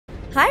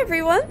Hi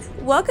everyone,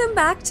 welcome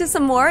back to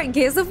some more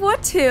Gears of War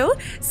 2.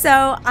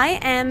 So I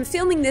am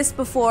filming this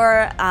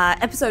before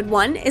episode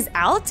 1 is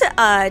out,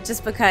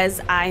 just because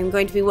I'm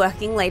going to be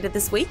working later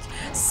this week.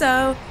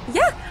 So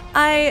yeah,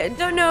 I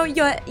don't know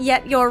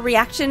yet your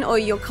reaction or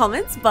your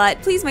comments,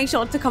 but please make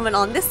sure to comment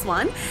on this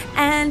one.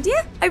 And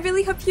yeah, I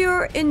really hope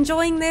you're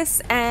enjoying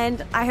this,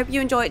 and I hope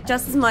you enjoy it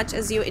just as much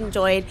as you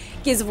enjoyed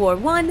Gears of War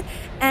 1.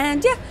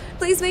 And yeah,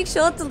 please make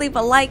sure to leave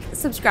a like,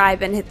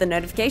 subscribe, and hit the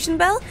notification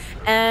bell,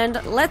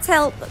 and let's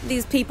help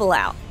these people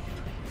out.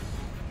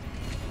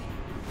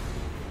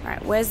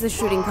 Alright, where's the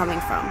shooting coming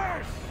from?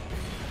 I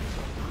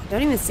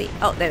don't even see.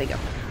 Oh, there we go.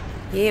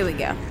 Here we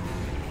go.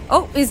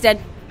 Oh, he's dead.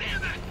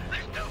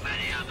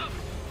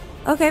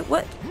 Okay,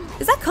 what?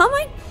 Is that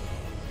Carmine?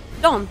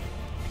 Dom.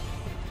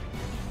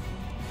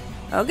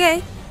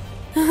 Okay.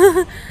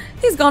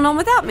 He's gone on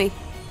without me.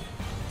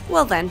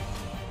 Well then.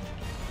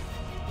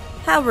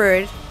 How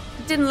rude.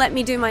 Didn't let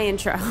me do my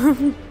intro.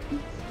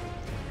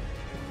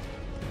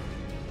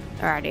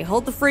 Alrighty,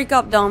 hold the freak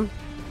up, Dom.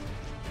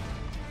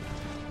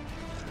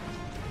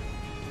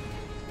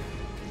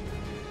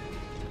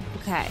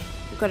 Okay,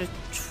 we've got a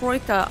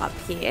troika up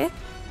here.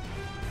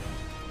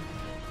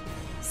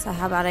 So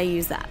how about I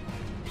use that?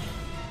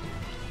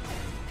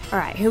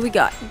 Alright, who we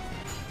got?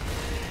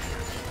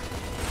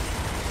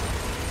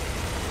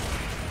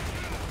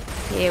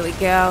 Here we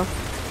go.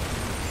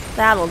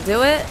 That'll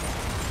do it.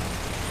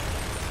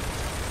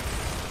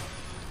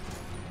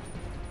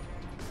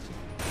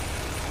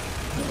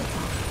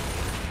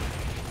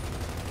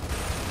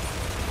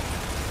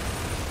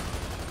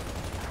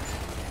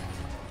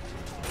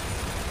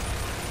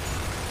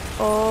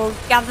 Oh,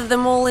 gather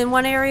them all in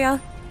one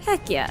area?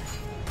 Heck yeah.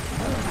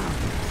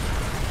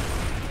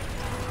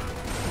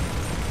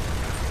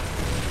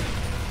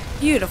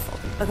 Beautiful.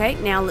 Okay,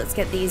 now let's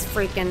get these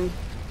freaking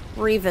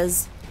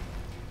Reavers.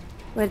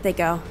 Where'd they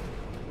go?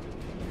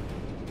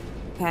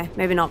 Okay,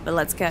 maybe not, but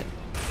let's get...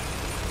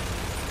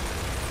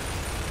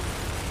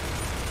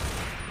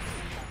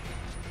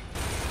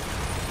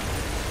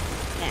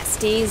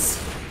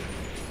 Nasties.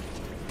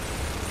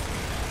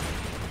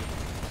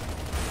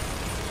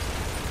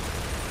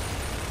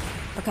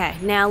 Okay,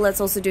 now let's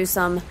also do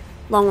some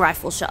long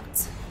rifle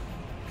shots.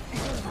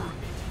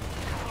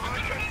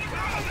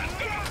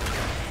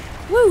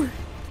 Woo!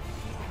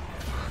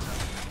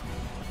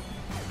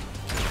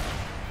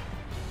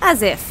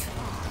 As if.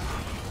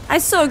 I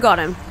so got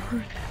him.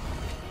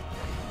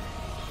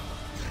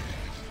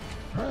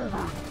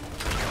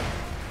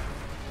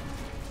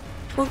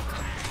 Well,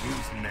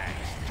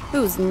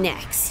 who's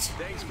next?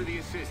 Thanks for the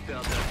assist,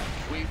 Delta.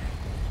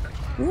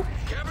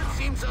 Cavern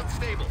seems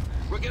unstable.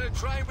 We're gonna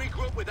try and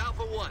regroup with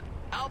Alpha 1.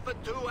 Alpha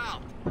 2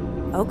 out.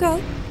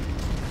 Okay.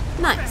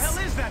 Nice. What the hell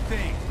is that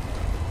thing?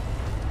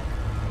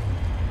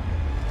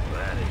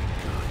 That ain't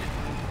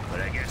good.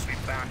 But I guess we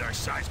found our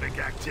seismic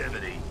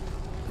activity.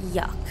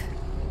 Yuck.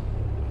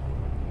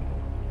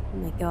 Oh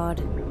my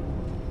god.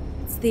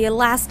 It's the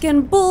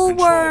Alaskan bullworm.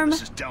 Control,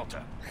 this is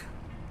Delta.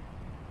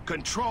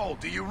 Control,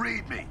 do you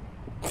read me?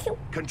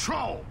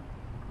 Control!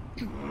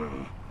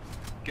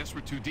 Guess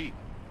we're too deep.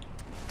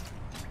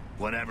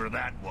 Whatever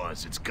that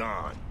was, it's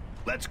gone.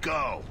 Let's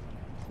go.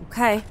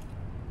 Okay.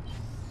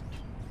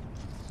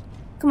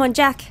 Come on,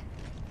 Jack.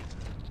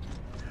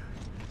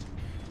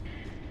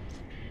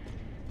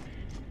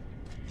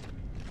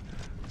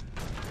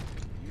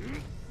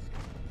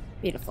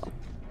 Beautiful.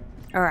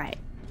 All right.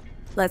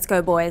 Let's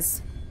go,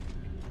 boys.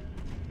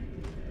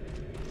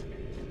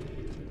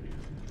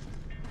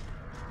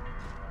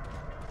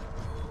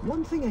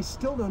 One thing I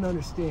still don't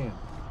understand.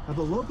 Have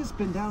the locusts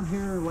been down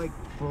here, like,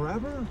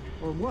 forever,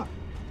 or what?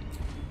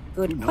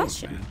 Good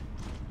question. Man?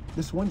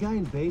 This one guy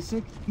in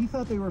Basic, he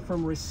thought they were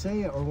from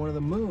Risea or one of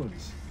the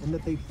moons, and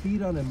that they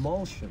feed on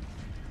emulsion.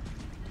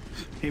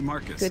 Hey,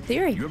 Marcus. Good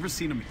theory. You ever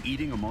seen them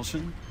eating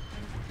emulsion?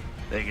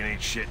 They can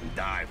eat shit and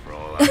die for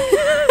all I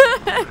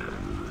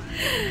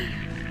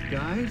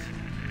Guys,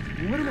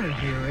 what am I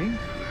hearing?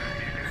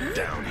 know.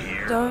 Down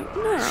here. Don't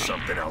know.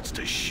 Something else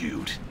to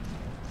shoot.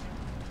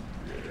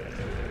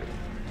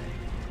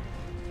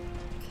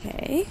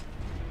 Okay.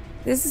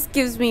 This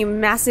gives me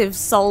massive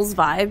Souls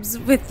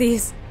vibes with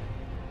these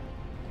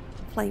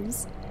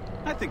flames.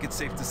 I think it's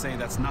safe to say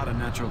that's not a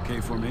natural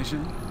cave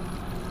formation.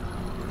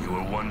 You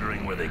were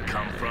wondering where they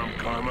come from,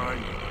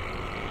 Carmine?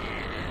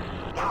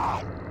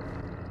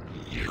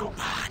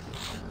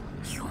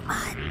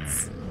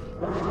 Humans.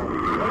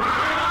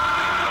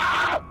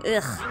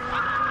 Ugh.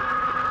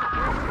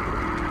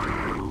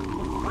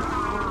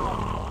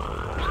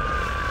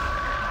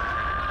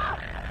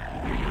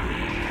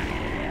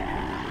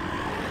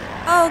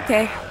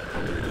 Okay.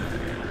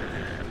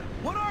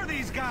 What are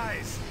these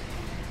guys?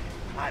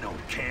 I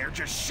don't care,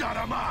 just shut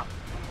them up.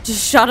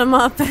 Just shut him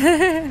up.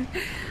 Use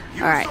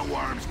Alright. the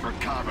worms for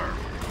cover.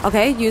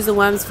 Okay, use the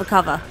worms for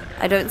cover.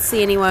 I don't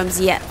see any worms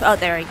yet. Oh,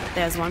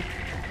 there's one.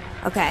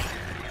 Okay.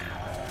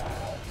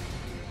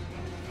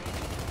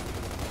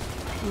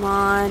 Come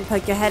on,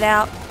 poke your head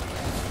out.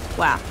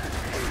 Wow.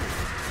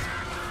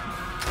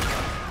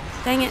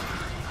 Dang it.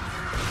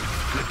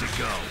 Good to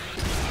go.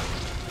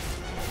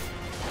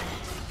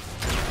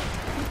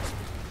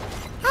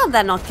 How'd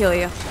that not kill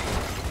you?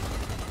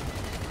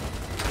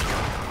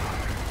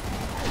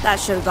 That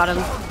should have got him.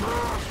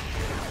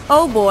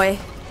 Oh boy.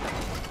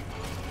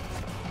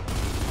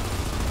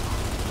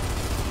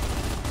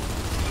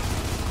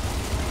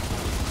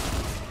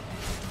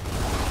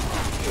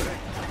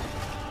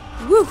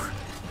 Woo!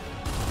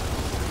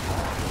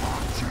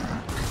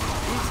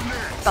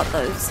 Got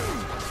those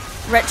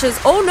wretches.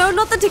 Oh no,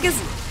 not the tickers!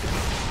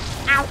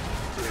 Ow!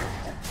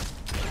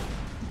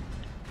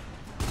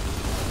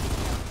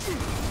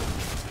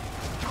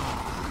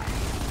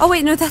 Oh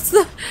wait, no, that's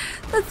the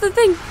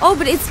thing. Oh,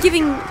 but it's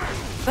giving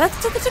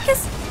birth to the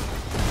tickers?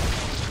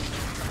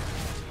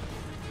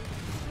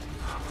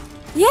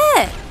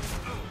 Yeah!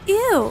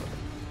 Ew.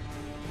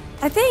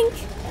 I think.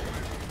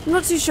 I'm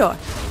not too sure.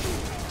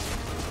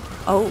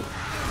 Oh.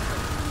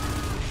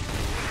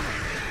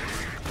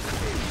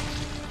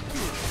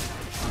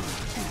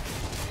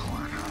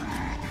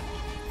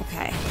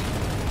 Okay.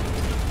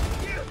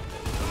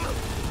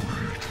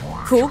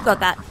 Cool,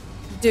 got that.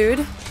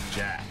 Dude.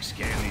 Jack,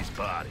 scan these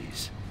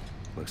bodies.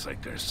 Looks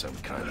like there's some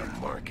kind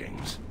of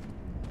markings.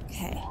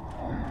 Okay.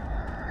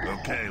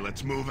 Okay,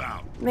 let's move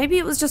out. Maybe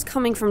it was just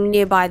coming from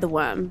nearby the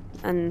worm,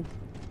 and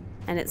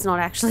it's not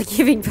actually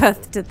giving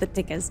birth to the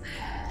tickers.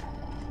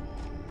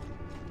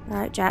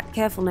 Alright, Jack,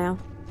 careful now.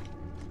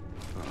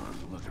 Oh, I was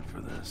looking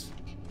for this.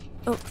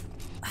 Oh,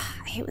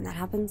 I hate when that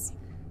happens.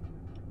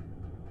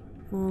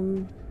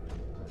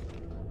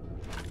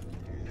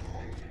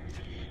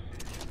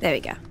 There we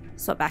go.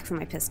 Swap back for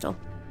my pistol.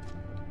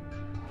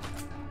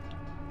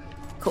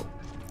 Cool.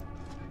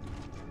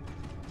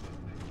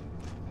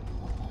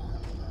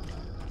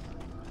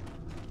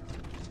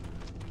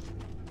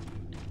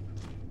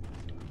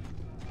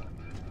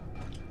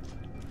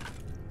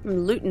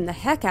 I'm looting the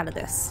heck out of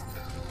this.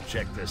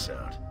 Check this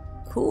out.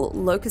 Cool,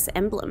 locust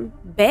emblem.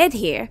 Bed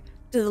here.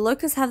 Do the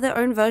locusts have their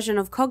own version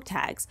of cog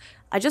tags?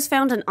 I just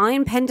found an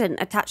iron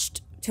pendant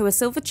attached to a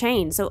silver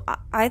chain, so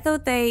I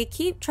thought they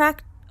keep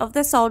track of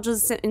their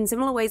soldiers in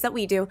similar ways that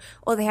we do,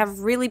 or they have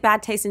really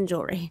bad taste in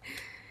jewelry.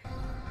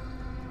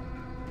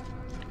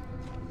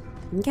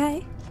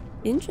 Okay,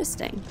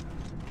 interesting.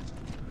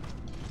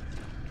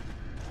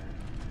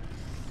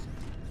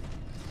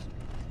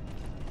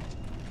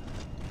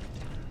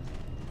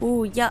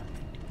 Ooh, yup.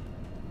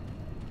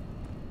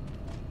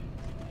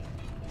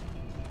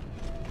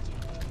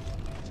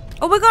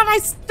 Oh my god, I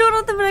stood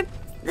on them and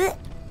I...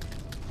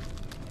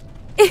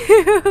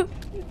 Ew.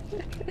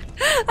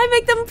 I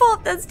make them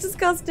pop, that's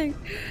disgusting.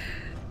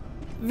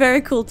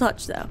 Very cool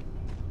touch though.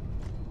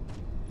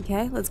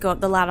 Okay, let's go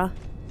up the ladder.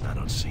 I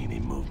don't see any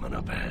movement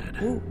up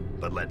ahead. Ooh.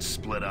 But let's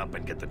split up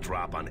and get the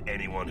drop on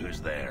anyone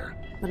who's there.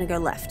 I'm gonna go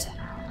left.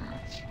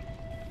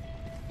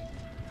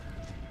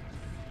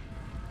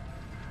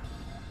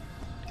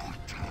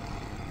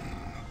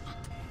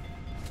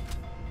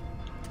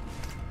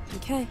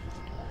 Okay.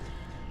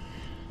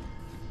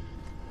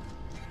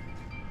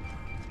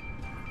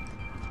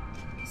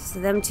 So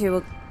them two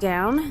are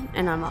down,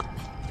 and I'm up.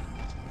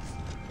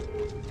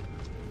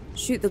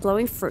 Shoot the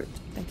glowing fruit.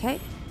 Okay.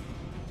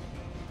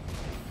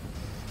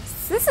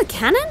 Is this a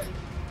cannon?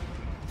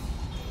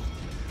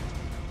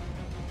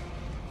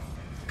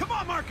 Come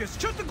on, Marcus,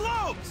 shoot the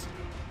globes!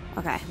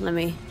 Okay, let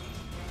me...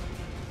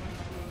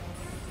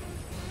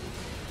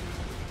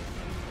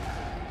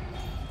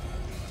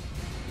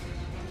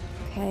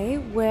 Okay,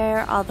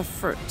 where are the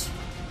fruit?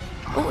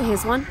 Oh,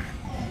 here's one.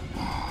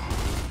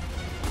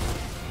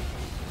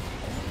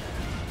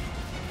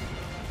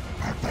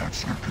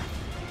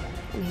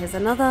 And here's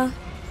another.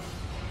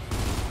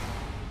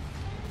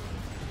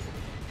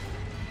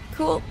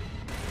 Cool.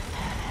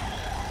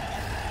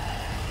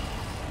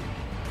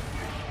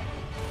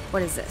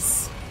 What is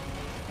this?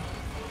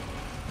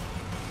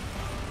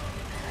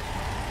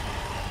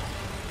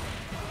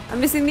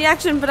 I'm missing the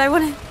action, but I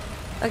want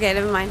to... Okay,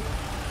 never mind.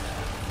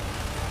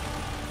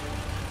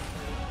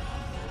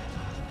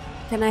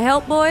 Can I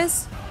help,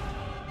 boys?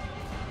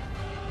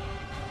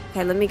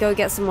 Okay, let me go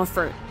get some more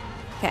fruit.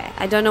 Okay,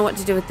 I don't know what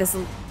to do with this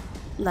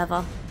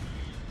lever.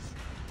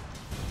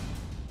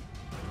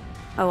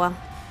 Oh well.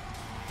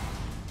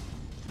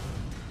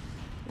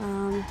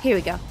 Here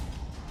we go.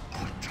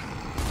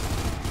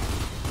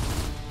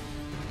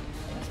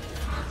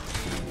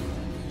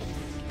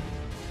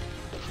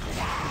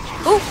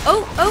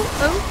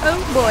 Oh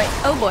boy,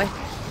 oh boy.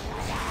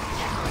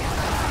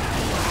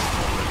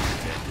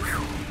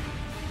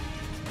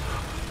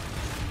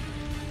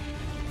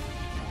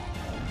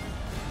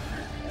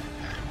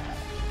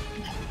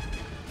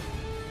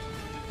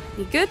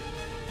 You good?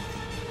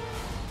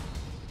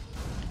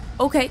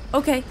 Okay,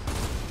 okay.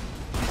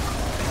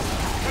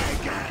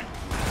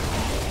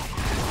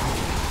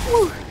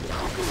 Woo.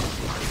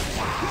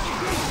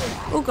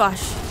 Oh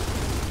gosh.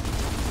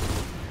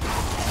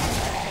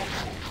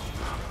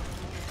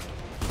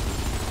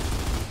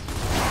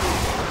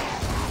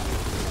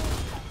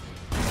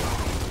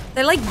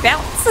 They like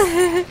bounce.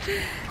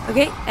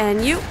 Okay,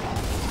 and you.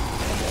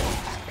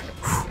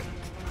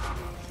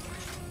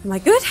 Am I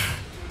good?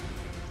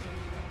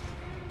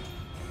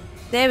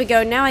 There we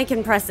go, now I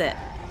can press it.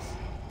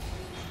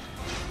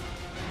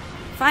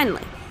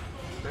 Finally.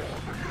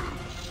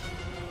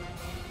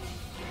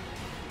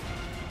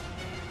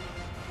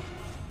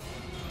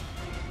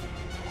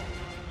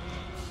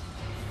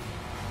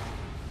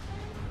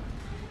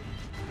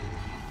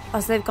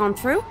 Oh, so they've gone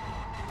through?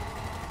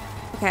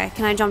 Okay,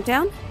 can I jump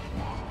down?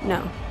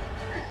 No.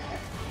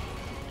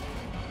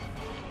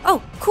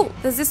 Oh, cool.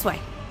 There's this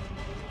way.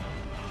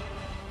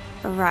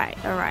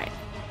 Alright, alright.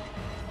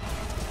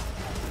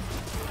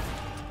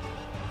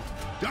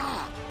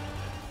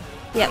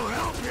 Yep.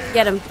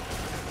 Get him.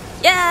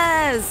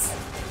 Yes!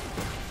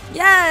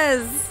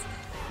 Yes!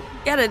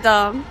 Get it,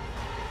 Dom.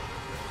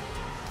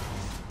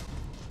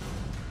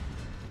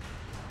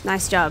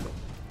 Nice job.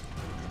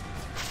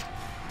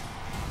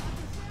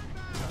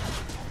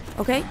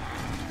 Okay.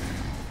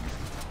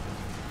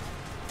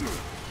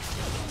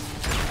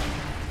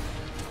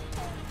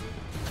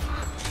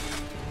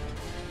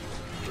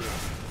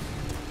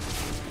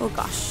 Oh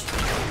gosh.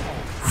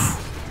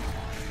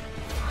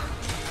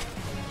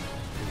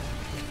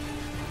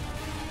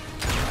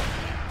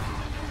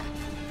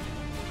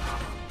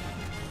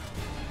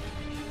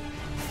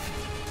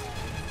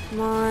 Come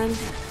on.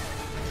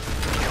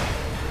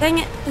 Dang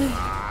it.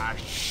 Ah,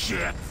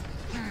 shit.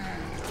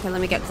 Okay,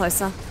 let me get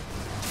closer.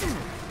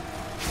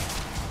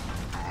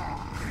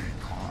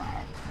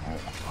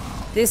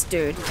 This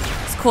dude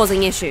is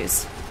causing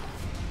issues.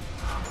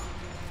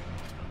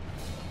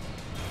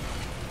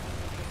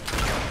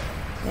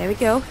 There we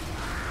go.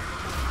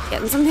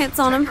 Getting some hits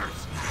on him.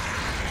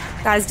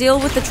 Guys, deal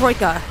with the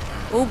troika.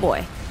 Oh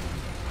boy.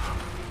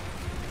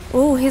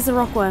 Oh, here's the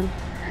rockworm.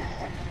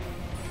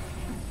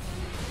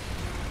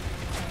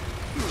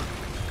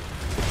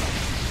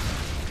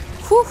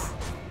 Whew.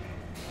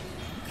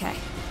 Okay.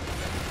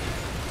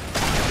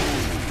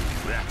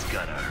 That's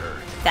gonna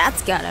hurt.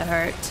 That's gotta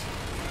hurt.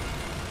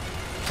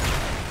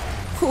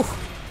 Whew.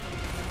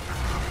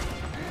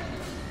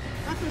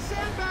 At the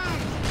sandbag!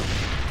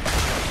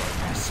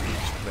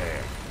 Seems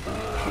fair.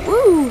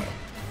 Woo!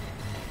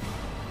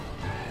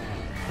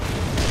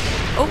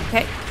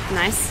 Okay,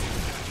 nice.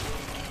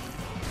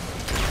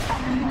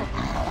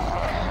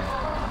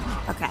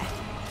 Okay.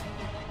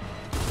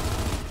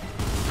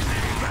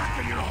 Back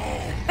in your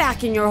hole.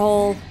 Back in your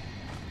hole.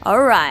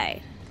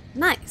 Alright.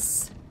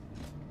 Nice.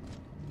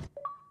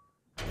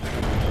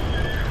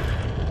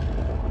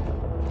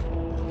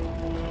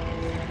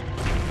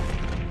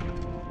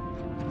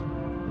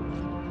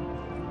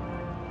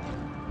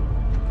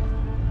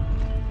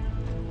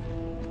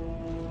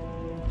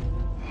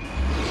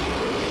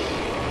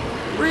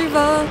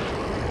 Riva.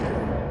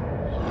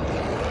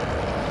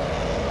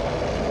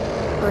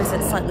 Or is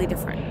it slightly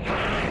different?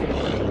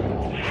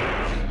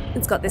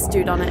 It's got this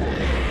dude on it.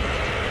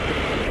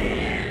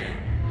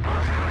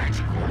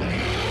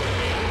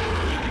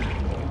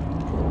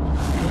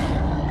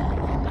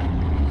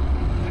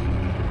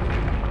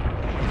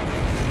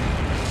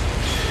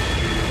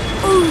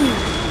 Ooh.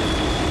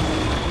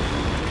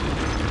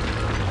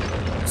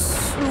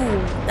 Ooh,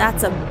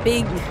 that's a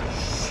big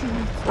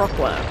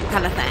rockworm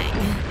kind of thing.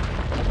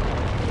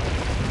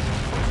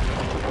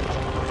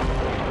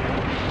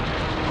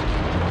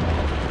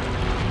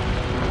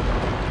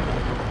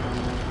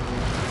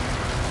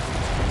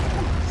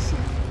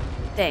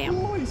 Damn.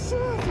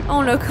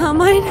 Oh no,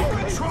 Carmine.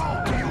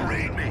 Control, do you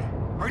read me?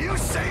 Are you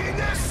saying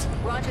this?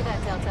 Roger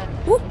that, Delta.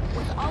 Whoop.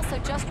 We've also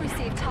just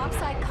received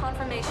topside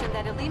confirmation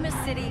that Elima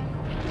City...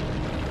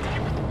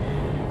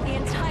 The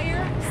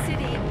entire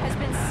city has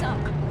been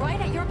sunk, right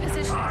at your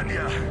position.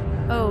 Anya,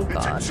 Oh it's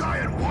god. a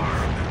giant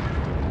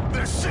worm.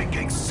 They're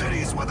sinking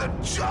cities with a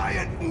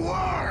giant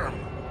worm.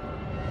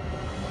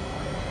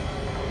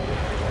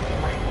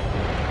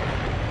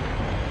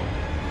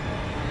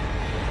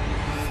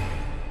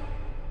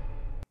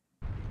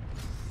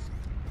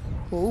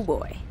 Oh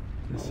boy.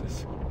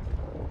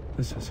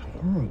 This is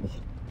horrible.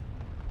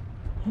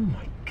 Oh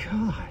my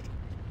god.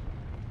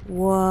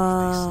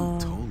 Whoa. They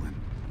sunk Tolan,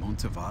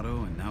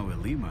 Montevato, and now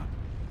Elima.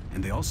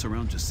 And they all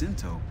surround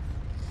Jacinto.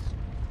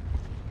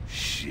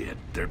 Shit,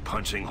 they're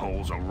punching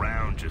holes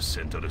around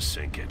Jacinto to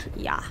sink it.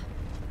 Yeah.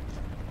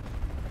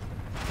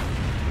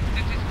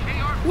 This is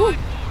KR-54. Woo.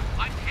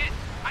 I'm hit.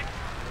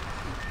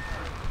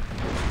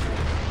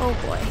 Oh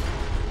boy.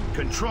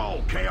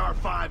 Control,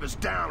 KR-5 is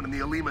down in the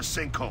Elima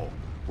sinkhole.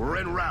 We're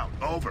en route,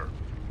 over.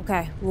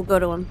 Okay, we'll go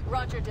to him.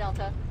 Roger,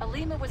 Delta.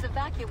 Elima was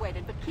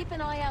evacuated, but keep an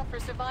eye out for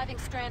surviving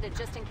stranded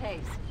just in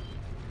case.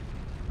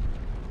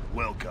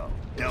 Wilco,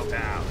 Delta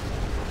out.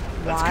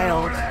 Let's get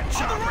over Wild. to that On the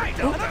chopper, right!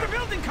 Delta. Another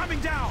building coming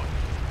down!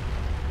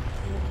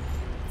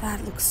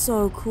 That looks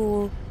so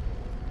cool.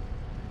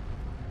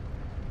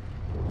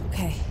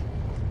 Okay.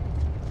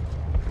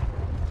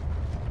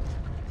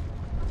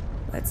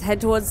 Let's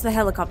head towards the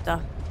helicopter.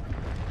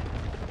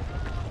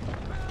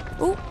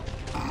 Ooh.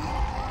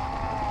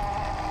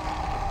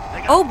 They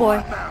got Oh, boy.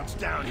 bloodhounds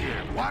down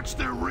here. Watch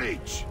their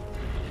reach.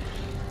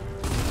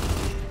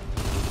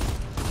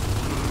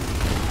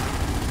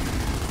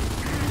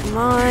 Come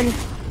on.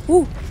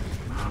 Ooh.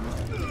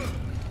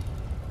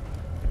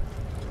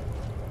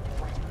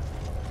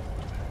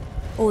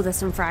 Oh, there's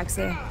some frags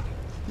here.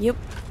 Yep.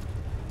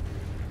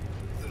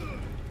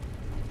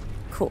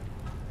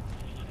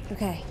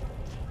 Okay.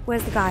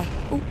 Where's the guy?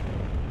 Ooh.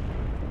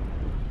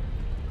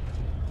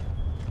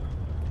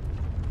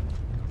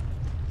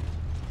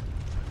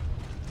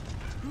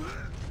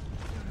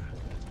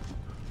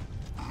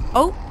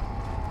 Oh.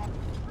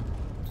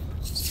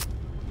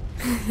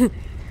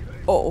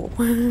 Oh.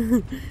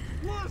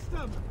 Lost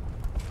him!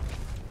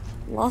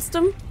 Lost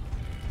him?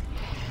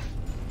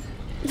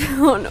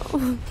 Oh no.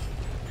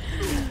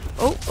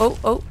 Oh, oh,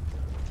 oh.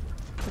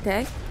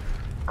 Okay.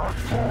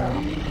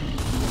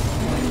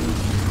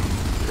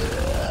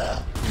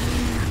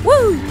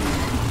 Woo!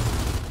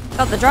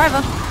 Got the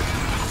driver.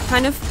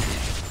 Kind of.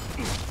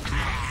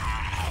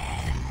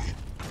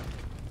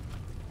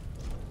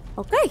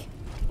 Okay.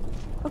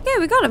 Okay,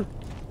 we got him.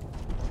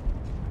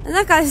 And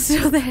that guy's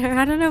still there.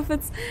 I don't know if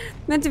it's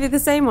meant to be the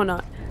same or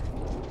not.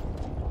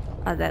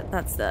 Oh,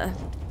 that's the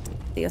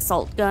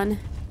assault gun.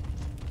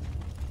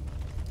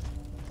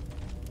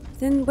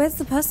 Then where's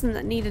the person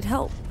that needed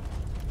help?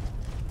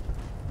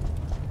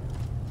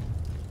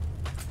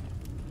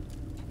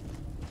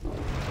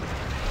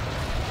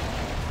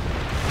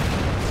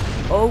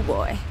 Oh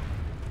boy.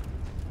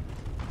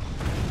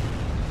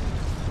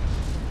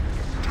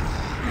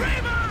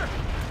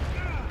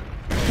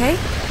 Okay.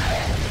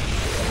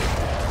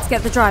 Let's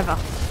get the driver.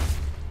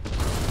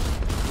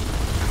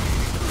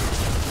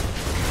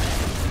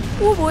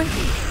 Oh boy.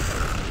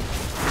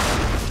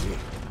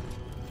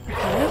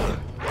 Okay.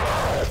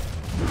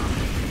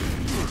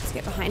 Let's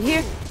get behind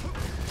here.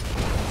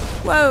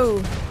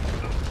 Whoa.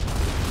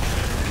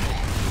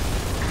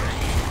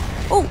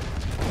 Oh.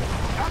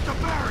 At the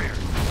barrier.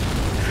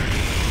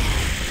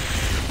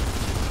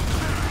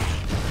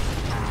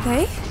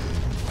 Okay.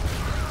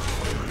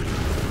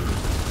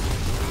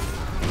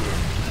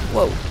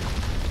 Whoa.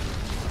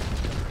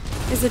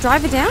 Is the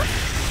driver down?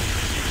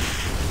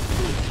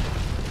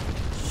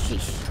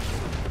 Sheesh.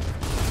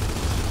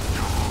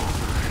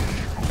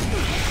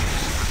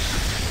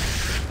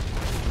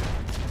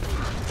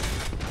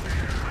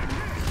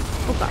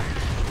 Oh god.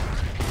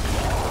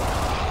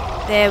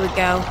 There we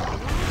go.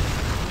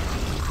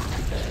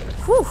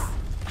 Whew.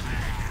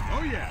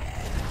 Oh yeah.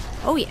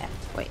 Oh yeah.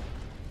 Wait.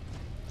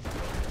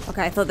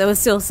 Okay, I thought there was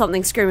still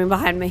something screaming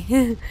behind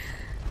me.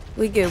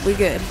 We good, we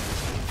good.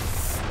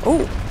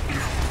 Oh.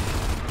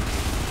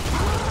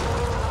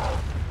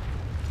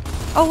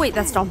 Oh wait,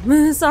 that's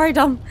Dom. Sorry,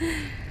 Dom.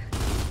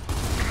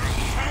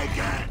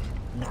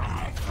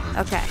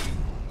 Okay.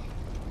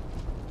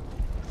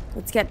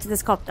 Let's get to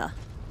this copter.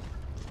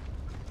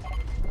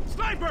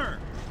 Sniper!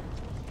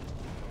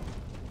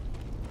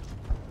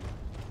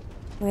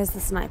 Where's the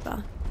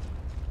sniper?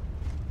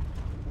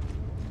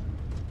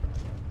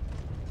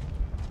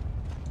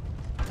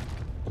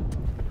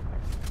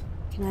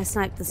 Can I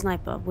snipe the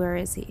sniper? Where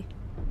is he?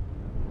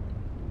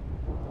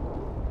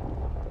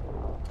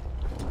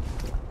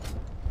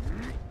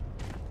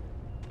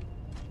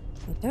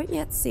 I don't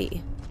yet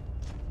see.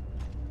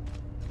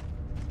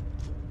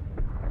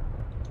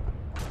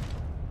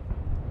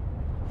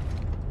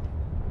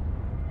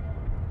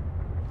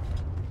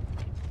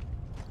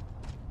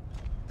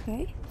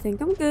 Okay, I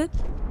think I'm good.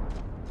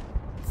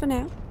 For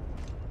now.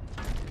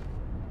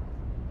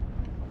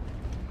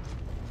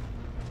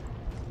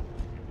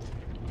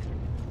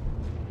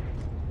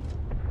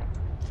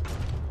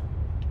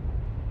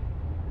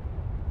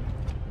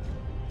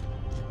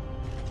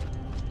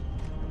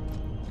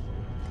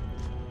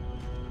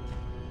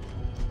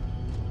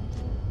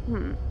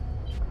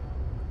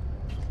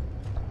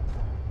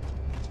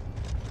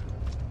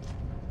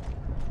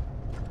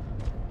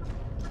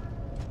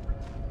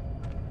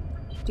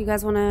 Do you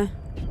guys want to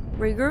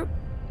regroup?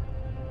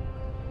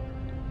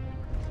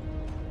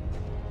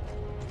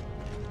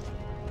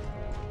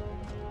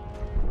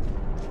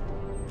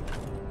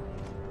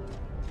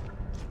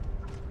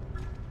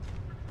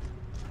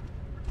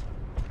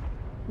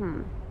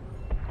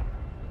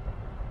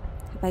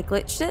 Have I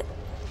glitched it?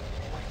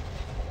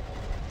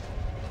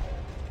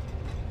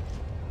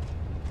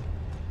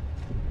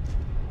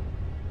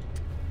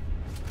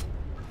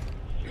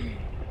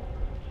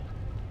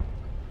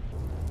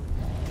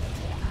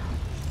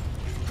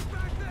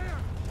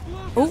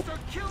 Oh.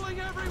 Killing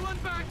everyone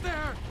back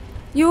there.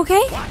 You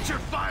okay? Watch your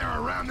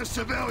fire around the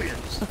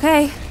civilians.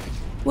 Okay,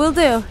 will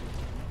do.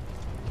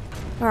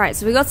 Alright,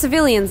 so we got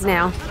civilians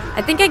now.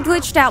 I think I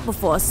glitched out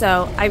before,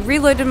 so I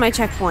reloaded my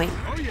checkpoint.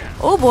 Oh yeah.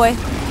 Oh boy.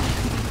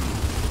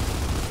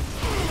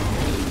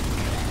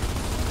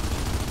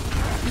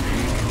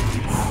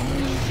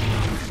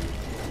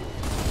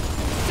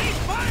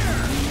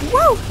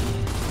 Woo!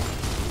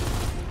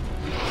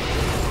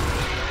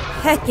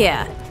 Heck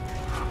yeah.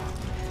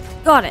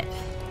 Got it.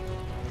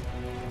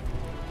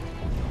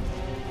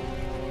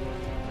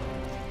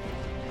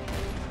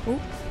 Ooh.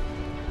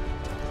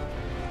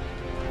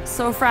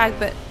 So a frag,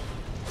 but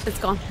it's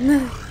gone.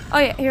 Oh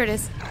yeah, here it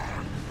is.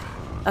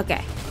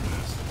 Okay.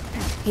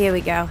 Here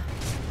we go.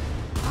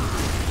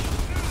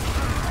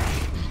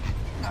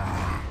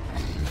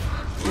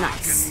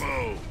 Nice.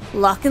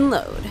 Lock and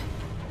load.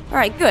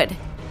 Alright, good.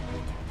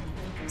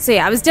 So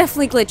yeah, I was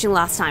definitely glitching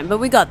last time, but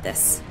we got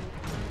this.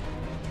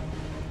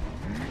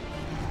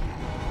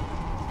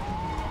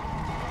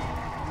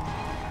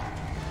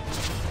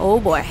 Oh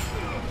boy.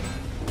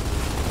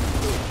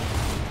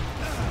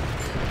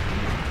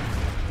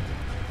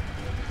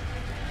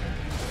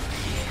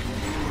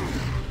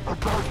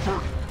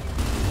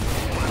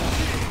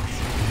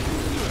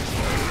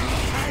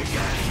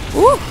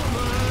 Ooh!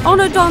 Oh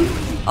no, Dom!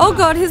 Oh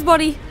god, his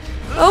body!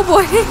 Oh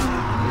boy!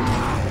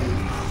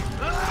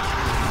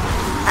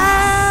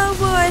 Oh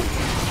boy!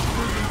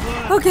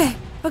 Okay,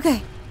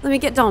 okay. Let me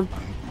get Dom.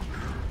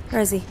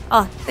 Where is he?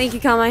 Oh, thank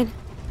you, Carmine.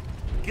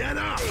 Get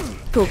up!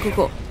 Cool, cool,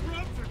 cool.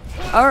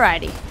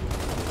 Alrighty.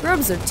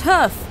 Grubs are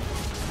tough.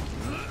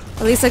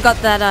 At least I got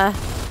that,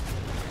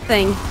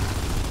 thing.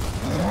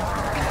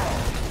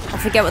 I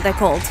forget what they're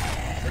called.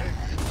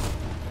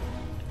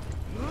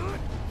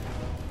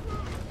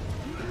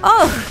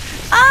 Oh!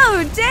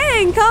 Oh,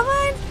 dang! Come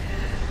on!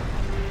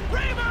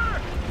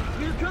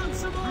 Here comes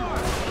some more.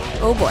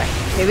 Oh boy.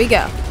 Here we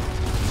go.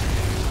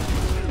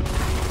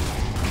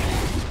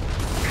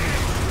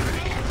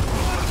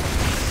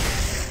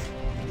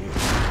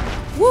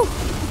 Woo!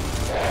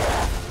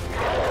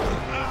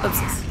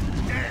 Oopsies.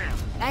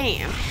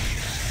 Damn.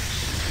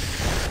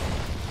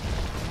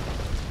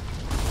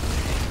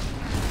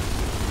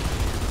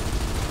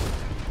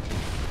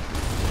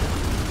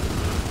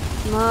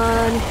 Come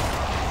on.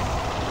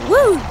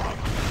 Woo!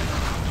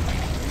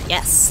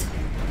 Yes.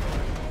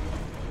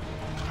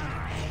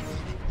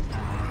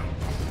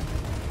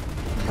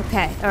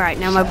 Okay, alright,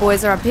 now my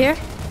boys are up here.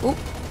 Ooh.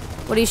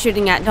 What are you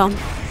shooting at, Dom?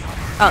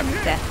 Oh,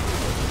 there.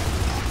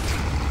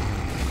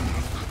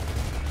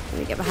 Let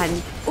me get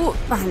behind. Ooh,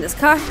 behind this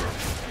car.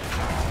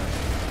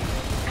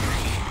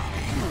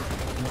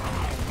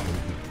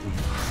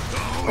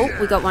 Oh,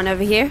 we got one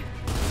over here.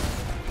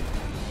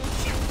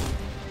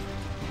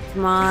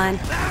 Come on.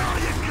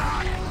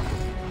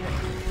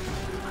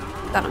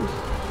 Got him.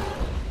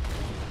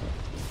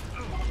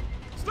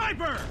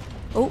 Sniper!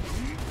 Oh.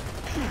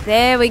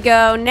 There we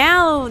go.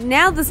 Now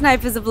the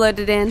snipers have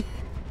loaded in.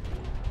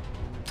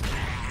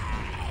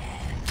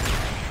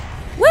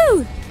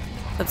 Woo!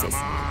 Oopsies.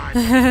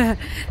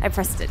 I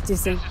pressed it too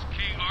soon. This is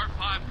King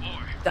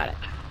R54. Got it.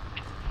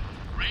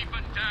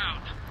 Raven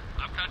down.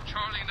 I've got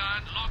Charlie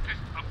 9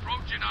 Locust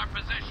approaching our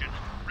position,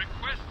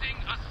 requesting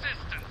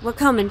assistance. We're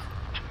coming.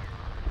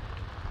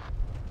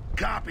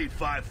 Copy,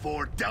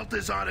 5-4.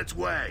 Delta's on its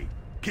way.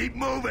 Keep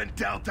moving,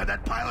 Delta.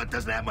 That pilot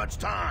doesn't have much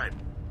time.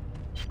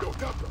 Yo,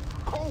 Delta,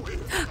 Cole here.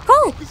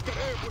 Cole! This the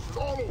ambush is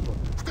all over.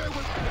 Stay with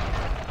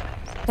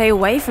me. Stay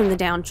away from the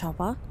down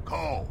chopper.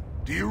 Cole,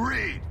 do you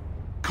read?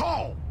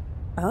 Cole!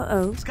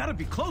 Uh-oh. He's gotta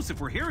be close if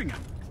we're hearing him.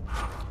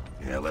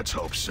 Yeah, let's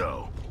hope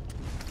so.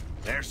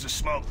 There's the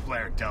smoke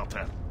flare,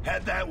 Delta.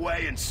 Head that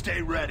way and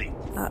stay ready.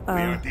 Uh-oh.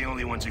 We aren't the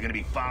only ones who are gonna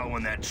be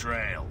following that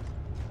trail.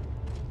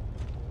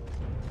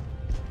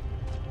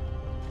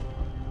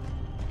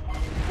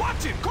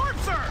 Watch it,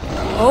 Corpser!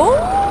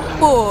 Oh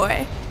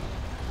boy.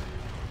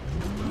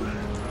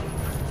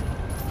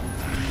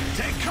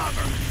 Take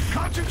cover!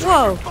 Concentrate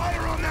Whoa. your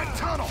fire on that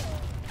tunnel!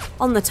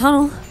 On the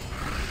tunnel.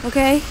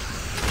 Okay.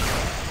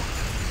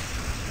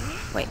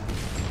 Wait.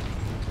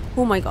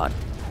 Oh my god.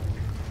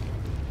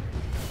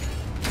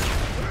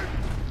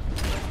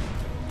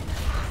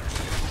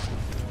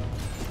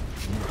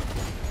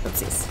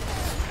 Oopsies.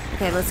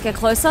 Okay, let's get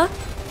closer.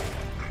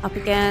 Up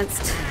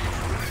against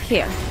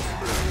here.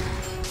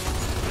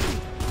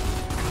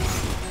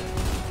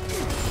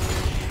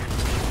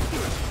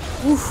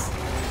 Oof.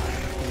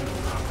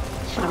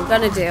 What I'm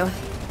gonna do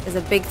is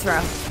a big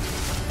throw.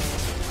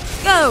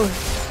 Go!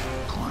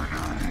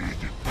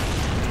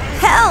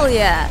 Hell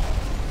yeah!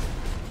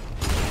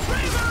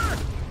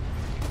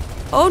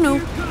 Oh no.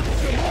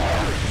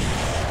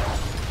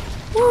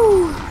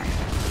 Woo.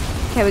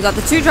 Okay, we got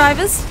the two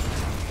drivers.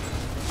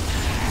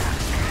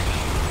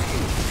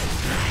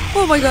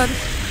 Oh my god.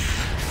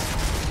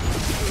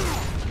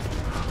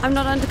 I'm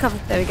not undercover.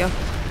 There we go.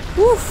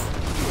 Woof.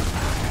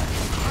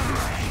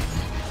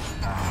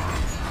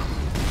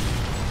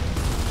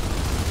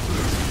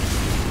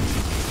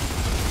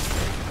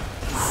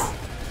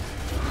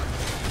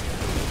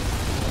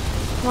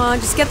 Come on,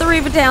 just get the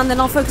Reaver down, then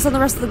I'll focus on the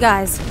rest of the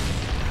guys.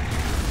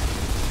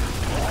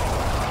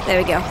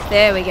 There we go.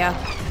 There we go.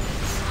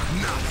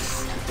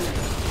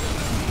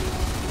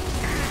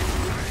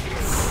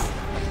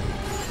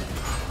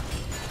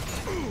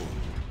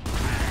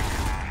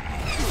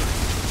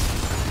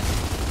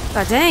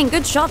 God dang,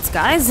 good shots,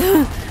 guys.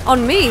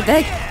 On me,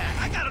 they...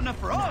 I got enough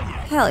for all of you.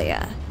 Hell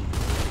yeah.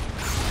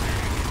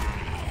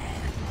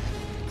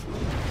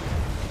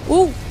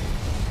 Ooh.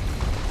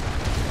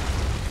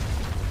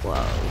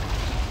 Whoa.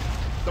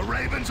 The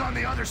Raven's on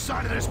the other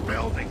side of this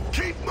building.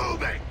 Keep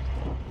moving!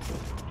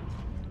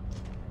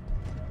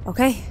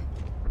 Okay.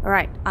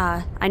 Alright,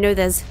 I know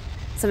there's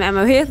some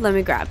ammo here. Let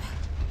me grab.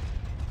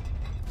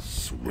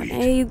 Sweet.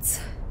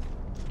 Grenades.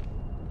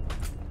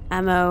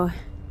 Ammo.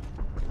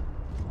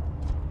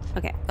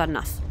 Okay, got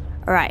enough.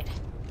 Alright.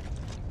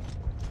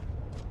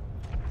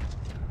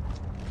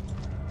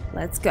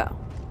 Let's go.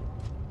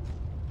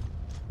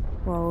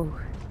 Whoa.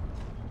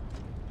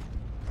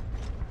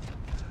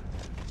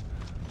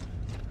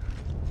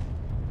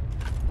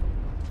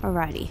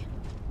 Alrighty.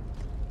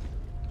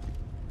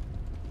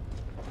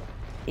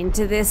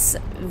 into this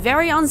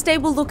very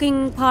unstable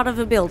looking part of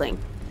a building.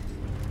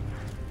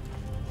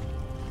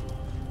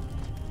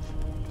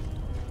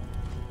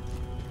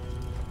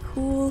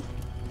 Cool.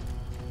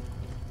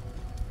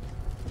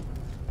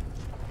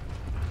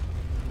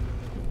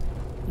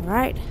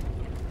 Alright,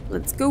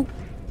 let's go.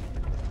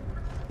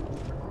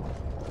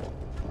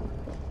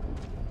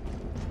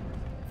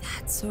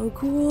 That's so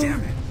cool.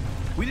 Damn it.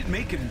 We didn't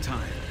make it in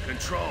time.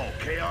 Control,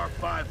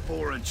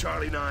 KR-54 and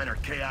Charlie 9 are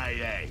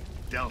KIA.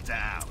 Delta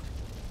out.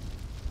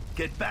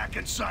 Get back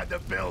inside the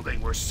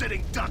building. We're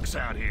sitting ducks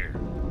out here.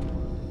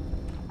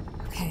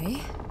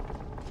 Okay.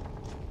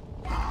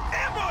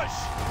 Ambush!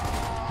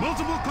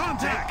 Multiple Take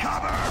contacts!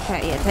 cover!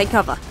 Okay, yeah, take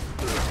cover.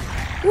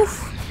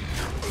 Oof.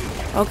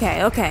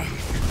 Okay, okay.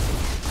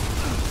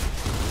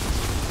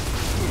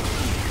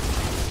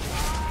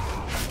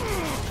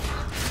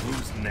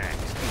 Who's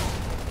next?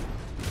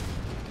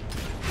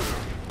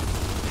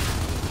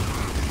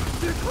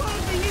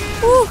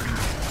 Ooh.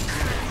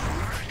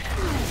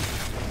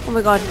 Oh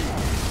my god.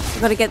 I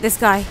gotta get this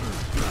guy.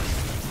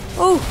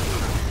 Oh.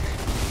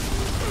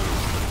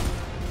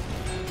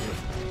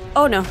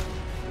 Oh no.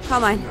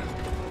 Come on.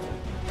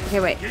 Okay,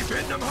 wait. Keep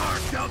hitting them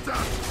hard, Delta!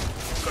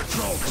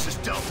 Control, this is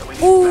Delta. We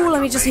need Ooh, backup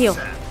let me just heal.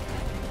 ASAP.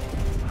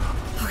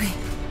 Okay.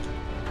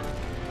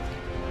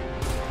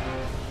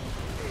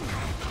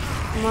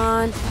 Come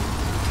on.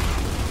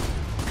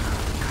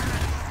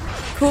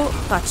 Cool.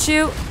 Got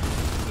you.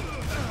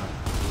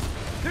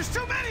 There's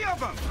too many of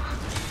them!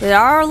 There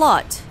are a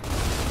lot.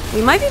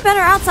 We might be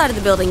better outside of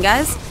the building,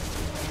 guys.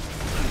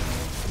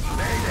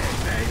 Mayday,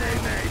 mayday,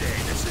 mayday.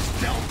 This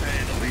is Delta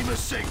and Lima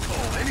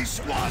Sinkhole. Any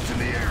squads in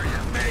the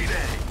area,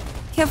 mayday.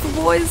 Careful,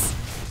 boys.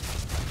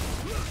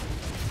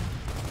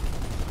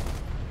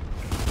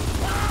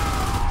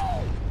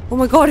 Oh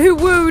my god, who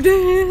wooed?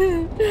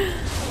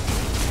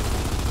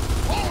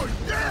 Oh,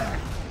 yeah!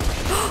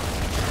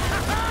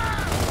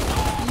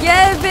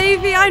 Yeah,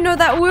 baby, I know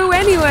that woo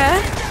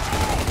anywhere.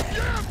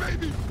 Yeah,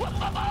 baby!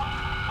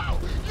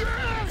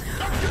 Yeah!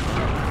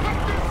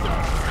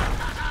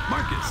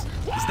 Marcus,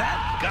 is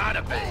that?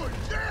 Gotta be.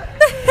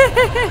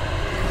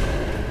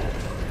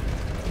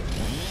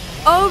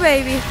 Oh,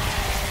 baby.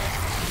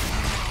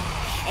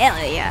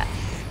 Hell yeah.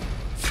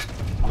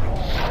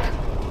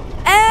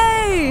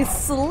 Hey,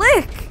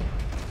 slick.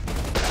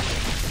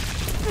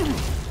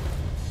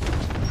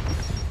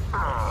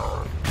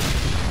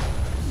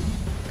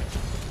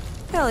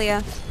 Hell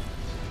yeah.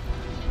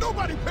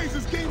 Nobody plays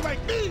this game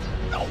like me!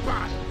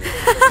 Nobody!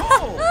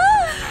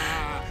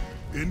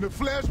 In the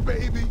flesh,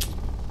 baby!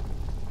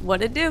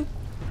 What'd it do?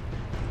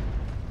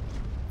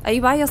 Are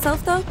you by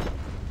yourself, though?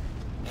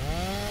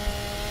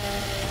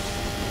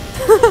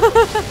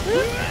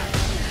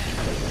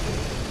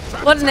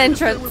 What an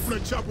entrance. Stay away from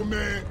that chopper,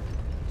 man.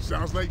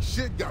 Sounds like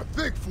shit got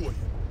thick for you.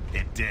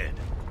 It did.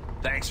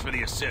 Thanks for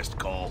the assist,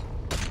 Cole.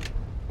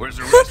 Where's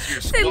the rest of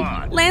your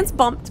squad? Lance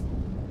bumped.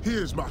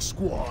 Here's my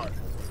squad.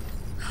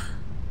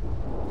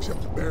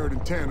 Except for Barrett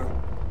and Tanner.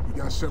 We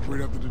got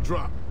separated after the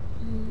drop.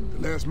 The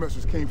last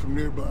message came from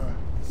nearby.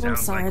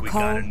 Sounds sorry, like we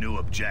got a Cole. new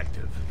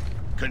objective.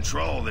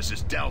 Control, this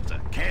is Delta.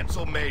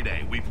 Cancel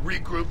Mayday. We've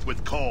regrouped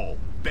with Cole.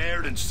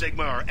 Baird and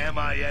Sigma are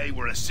MIA.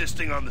 We're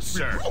assisting on the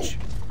search. Regroup?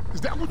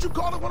 Is that what you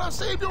call it when I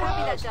saved your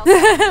Copy that, ass? Delta. We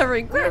have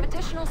Regroup.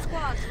 additional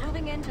squads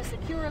moving in to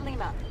secure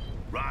Lima.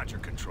 Roger,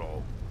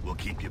 Control. We'll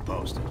keep you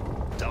posted.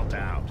 Delta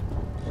out.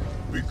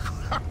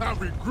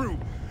 Regroup.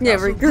 Yeah,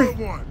 That's a regroup. good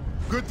one.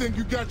 Good thing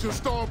you got your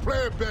star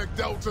player back,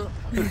 Delta.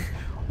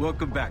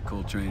 Welcome back,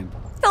 Coltrane.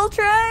 Skull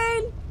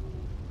train.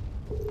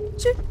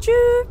 Choo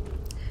choo.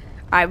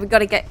 All right, we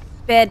gotta get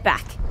Baird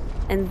back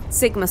and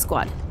Sigma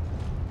squad.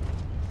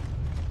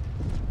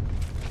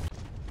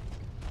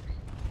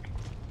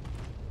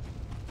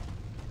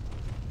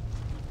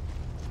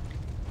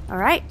 All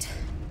right.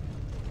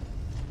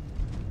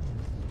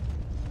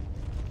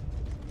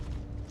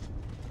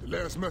 The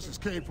last message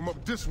came from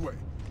up this way,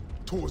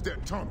 towards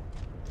that tunnel.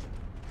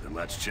 Then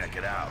let's check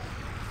it out.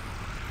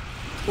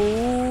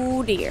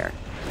 Oh dear.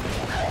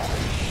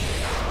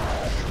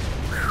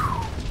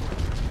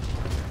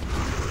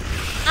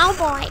 Oh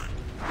boy.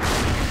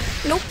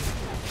 Nope.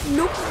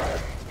 Nope.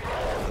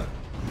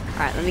 All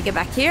right, let me get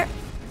back here.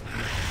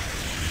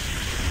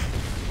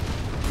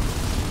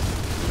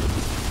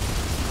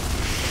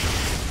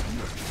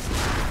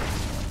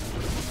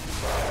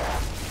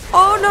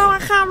 Oh no, I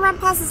can't run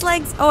past his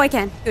legs. Oh, I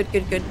can. Good,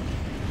 good, good.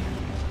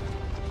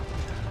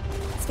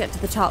 Let's get to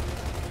the top.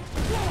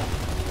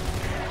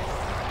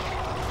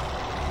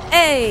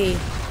 Hey,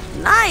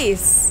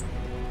 nice.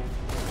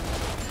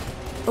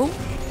 Oh,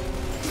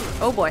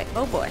 oh boy,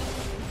 oh boy.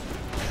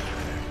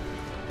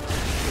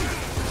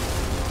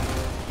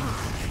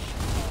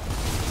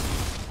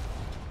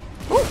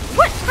 Oh,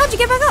 what? How'd you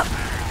get back up?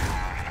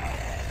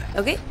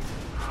 Okay.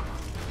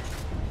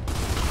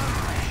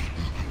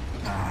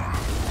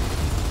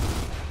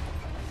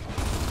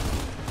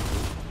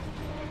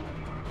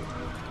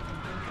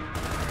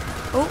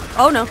 Oh,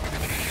 oh no.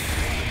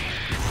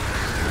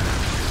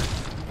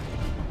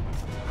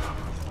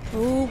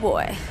 Oh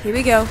boy, here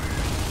we go.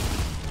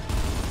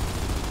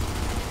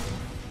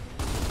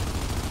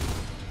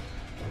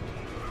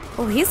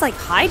 Oh, he's like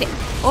hiding.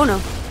 Oh no.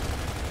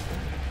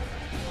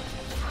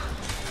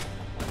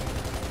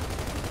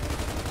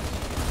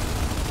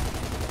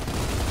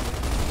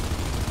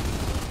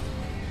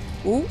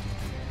 Ooh.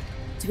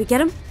 Did we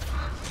get him?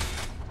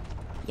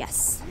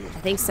 Yes, I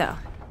think so.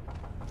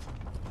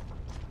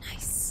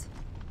 Nice.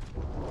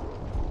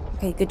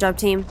 Okay, good job,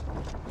 team.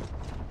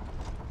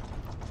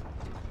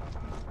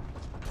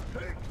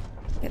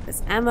 Get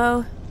this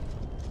ammo.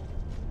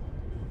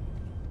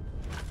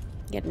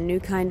 Get a new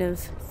kind of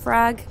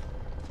frag.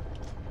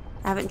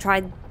 I haven't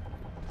tried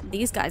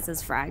these guys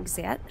as frags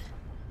yet.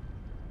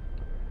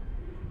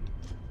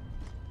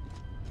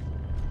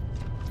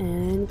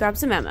 And grab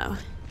some ammo.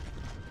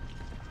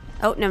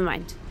 Oh, never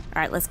mind.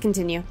 Alright, let's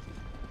continue.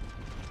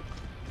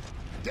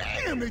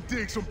 Damn, they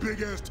dig some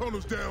big-ass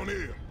tunnels down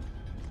here.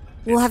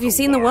 Well, have you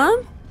seen the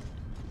worm?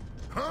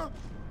 Huh?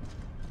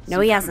 No,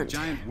 he Some hasn't.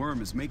 giant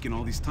worm is making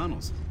all these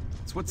tunnels.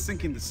 It's what's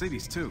sinking the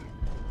cities too.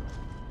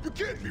 You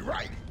kidding me,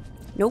 right?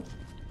 Nope.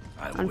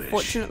 I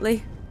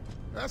Unfortunately.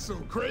 That's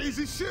some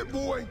crazy shit,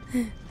 boy.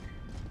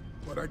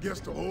 But I guess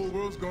the whole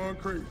world's gone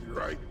crazy,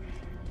 right?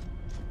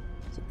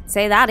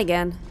 Say that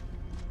again.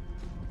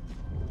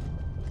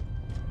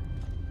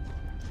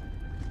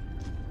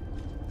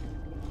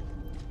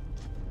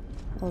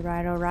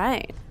 Alright,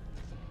 alright.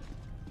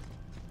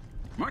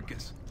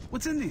 Marcus,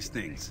 what's in these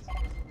things?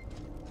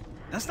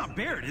 That's not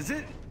Baird, is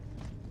it?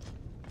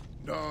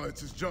 No,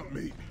 it's his junk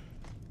meat.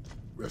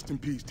 Rest in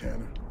peace,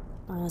 Tanner.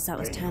 Oh, so that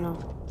was Tanner.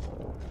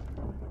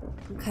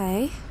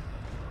 Okay.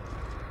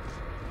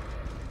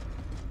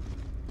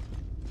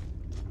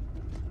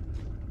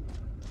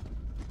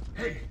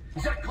 Hey,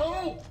 is that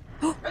Cole?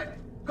 Hey,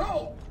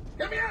 Cole,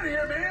 get me out of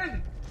here,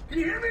 man! Can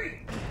you hear me?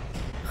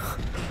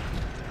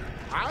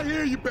 I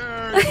hear you,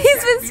 Barry.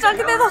 He's been stuck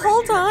in there the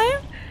whole time?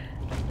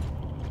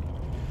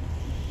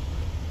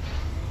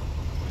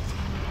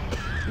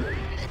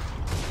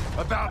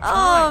 About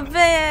Oh, time.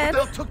 man. What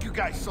the hell took you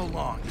guys so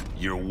long?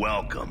 You're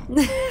welcome.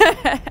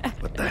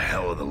 What the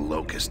hell are the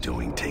Locusts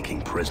doing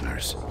taking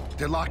prisoners?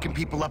 They're locking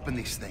people up in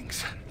these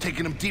things,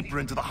 taking them deeper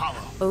into the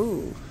hollow.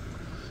 Ooh.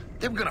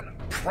 They were gonna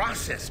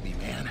process me,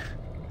 man.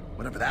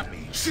 Whatever that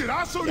means. Shit,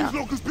 I saw these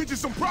locust bitches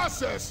some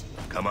process.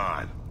 Come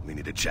on, we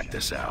need to check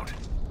this out.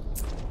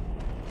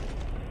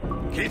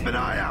 Keep an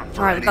eye out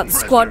for Alright, any we've got the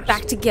squad prisoners.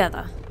 back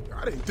together.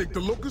 I didn't think the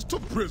locusts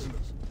took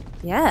prisoners.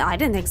 Yeah, I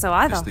didn't think so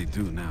either. Yes, they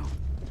do now.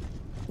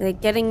 They're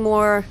getting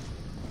more,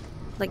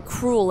 like,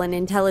 cruel and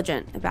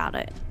intelligent about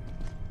it.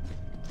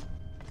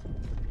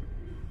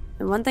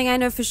 And one thing I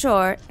know for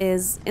sure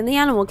is, in the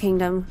animal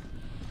kingdom,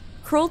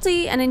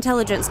 cruelty and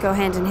intelligence go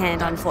hand in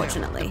hand, The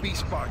unfortunately.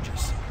 beast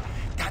barges.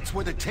 That's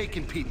where they're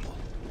taking people.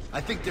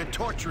 I think they're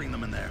torturing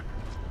them in there.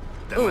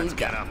 Then Ooh, let's he's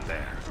get up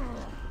there.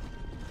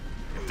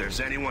 If there's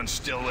anyone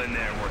still in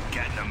there, we're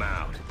getting them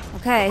out.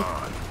 Okay. Come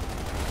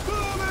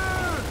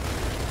on.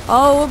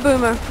 Oh, a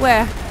boomer.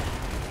 Where?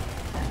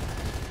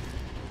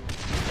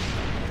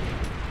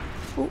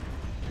 Ooh.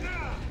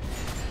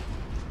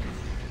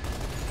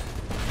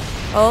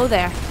 Oh,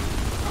 there.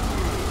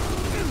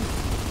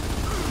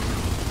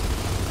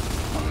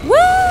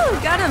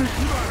 Woo! Got him!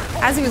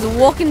 As he was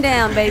walking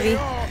down, baby.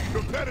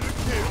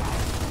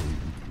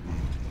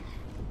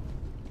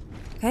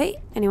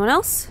 Okay, anyone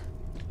else?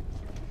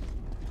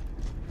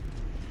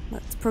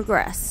 Let's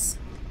progress.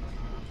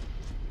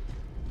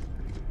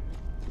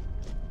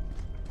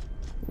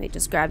 Let me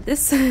just grab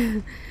this.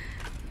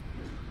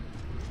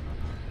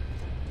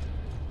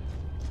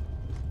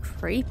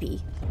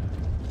 Creepy.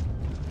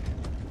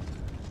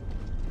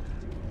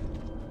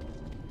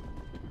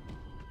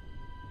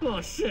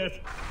 Oh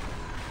shit!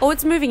 Oh,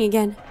 it's moving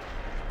again.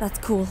 That's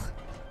cool.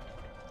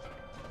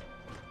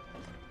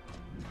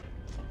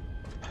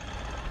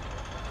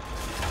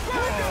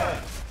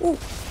 Ooh.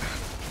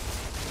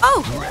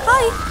 Oh,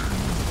 hi.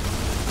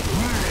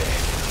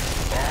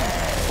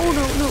 Oh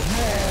no, no.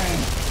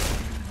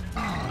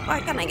 Why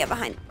can't I get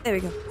behind? There we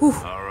go. Whew.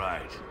 All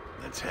right,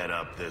 let's head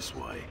up this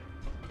way.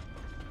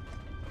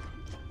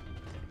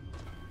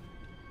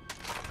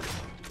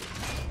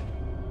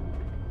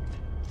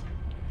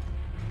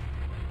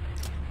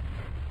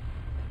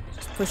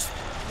 Just push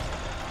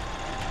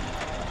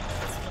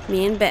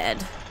me in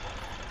bed.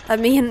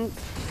 Me and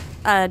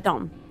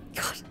Dom.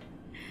 God.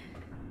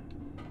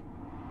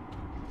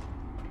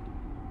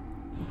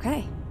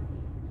 Okay.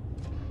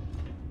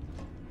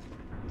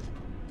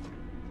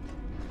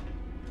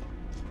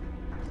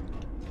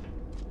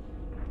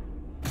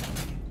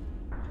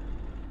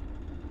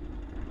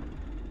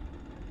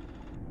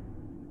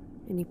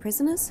 Any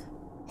prisoners?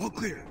 All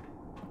clear.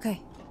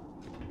 Okay.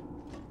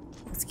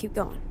 Let's keep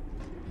going.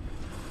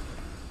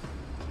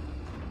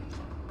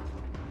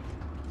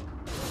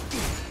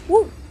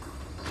 Woo!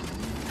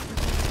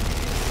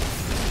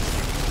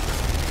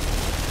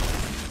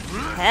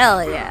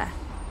 Hell yeah.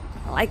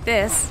 I like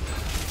this.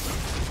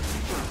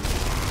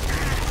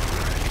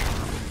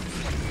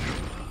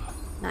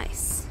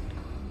 Nice.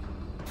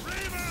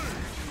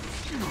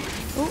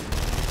 Ooh.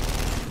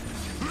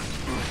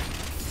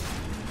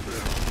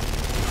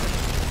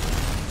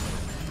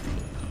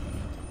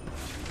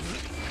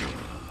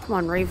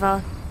 Come on,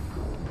 Reaver.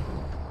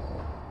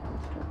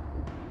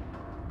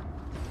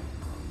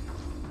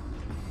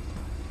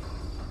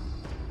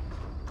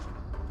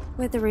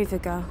 Where'd the Reaver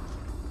go?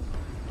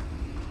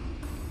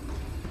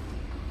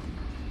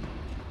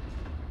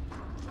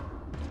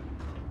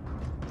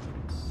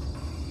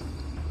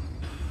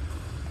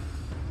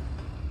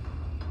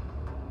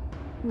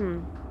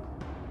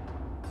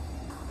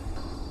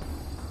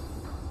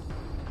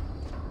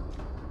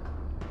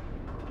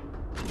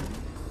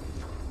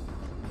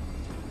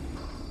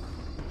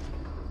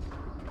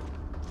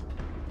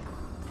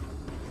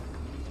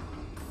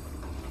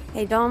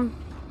 Hey, Dom.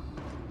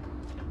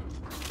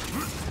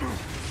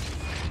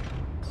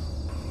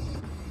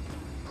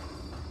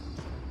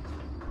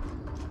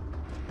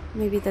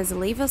 Maybe there's a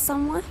lever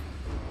somewhere?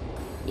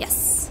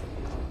 Yes.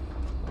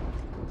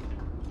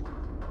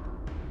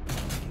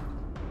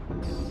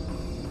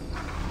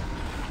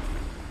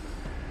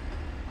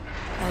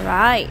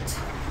 Alright.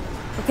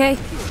 Okay.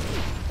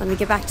 Let me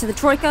get back to the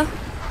Troika.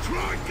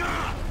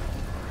 Troika!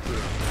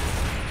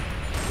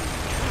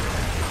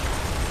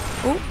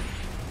 Oh.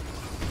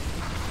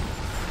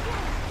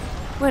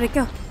 Where'd it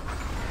go?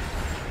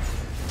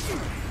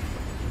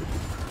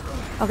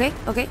 Okay,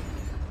 okay.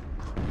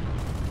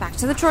 Back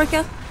to the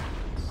Troika.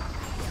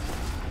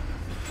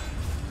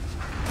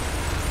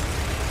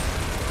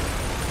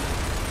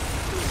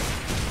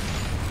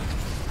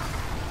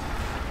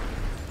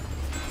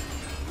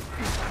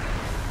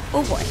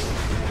 Oh boy.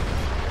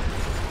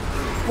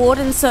 Board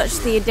and search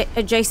the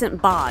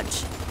adjacent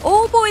barge.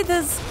 Oh boy,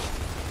 there's...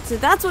 So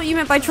that's what you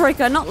meant by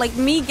Troika, not like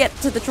me get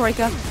to the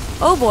Troika.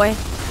 Oh boy.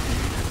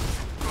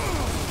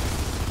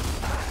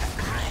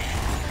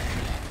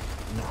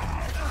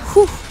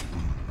 Whew.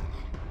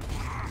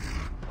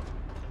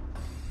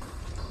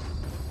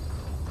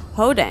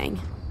 Oh dang.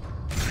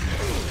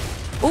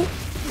 Oh.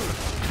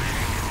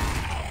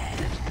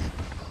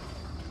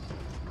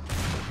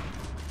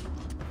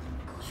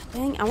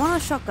 Dang, I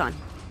want a shotgun.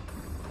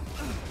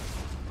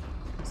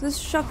 Is this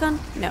a shotgun?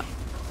 No.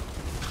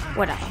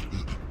 Whatever.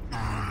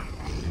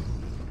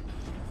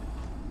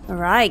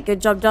 Alright,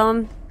 good job,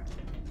 Dom.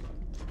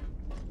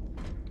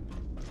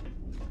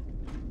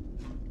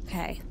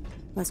 Okay,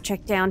 let's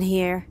check down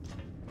here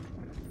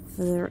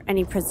for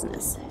any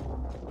prisoners.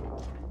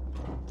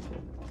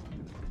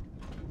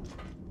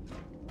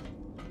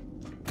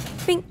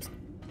 Bink.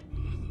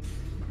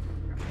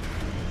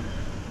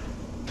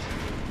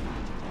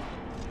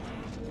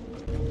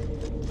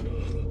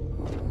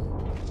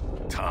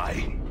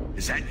 Ty,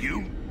 is that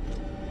you?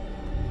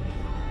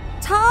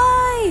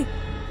 Ty!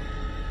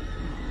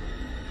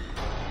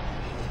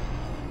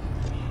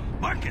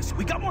 Marcus,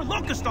 we got more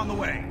locusts on the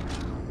way!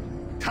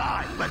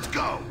 Ty, let's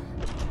go!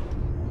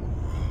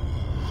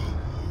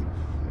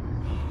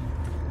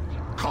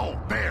 Cole,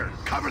 Baird,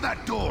 cover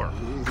that door!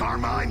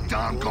 Carmine,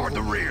 Dom, guard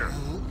the rear!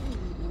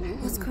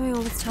 What's going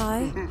on with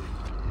Ty?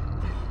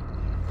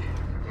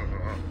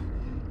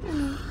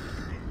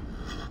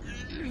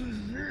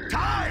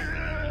 Ty!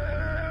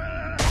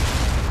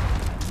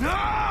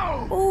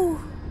 No! Oh!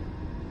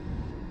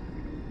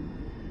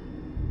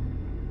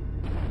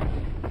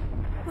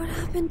 What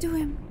happened to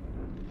him?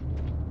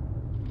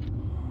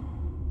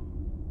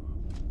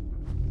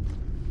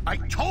 I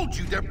told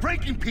you they're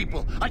breaking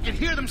people! I can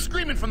hear them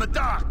screaming from the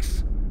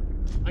docks!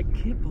 I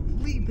can't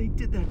believe they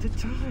did that to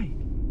Ty.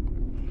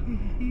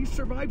 He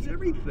survives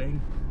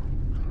everything,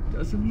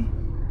 doesn't he?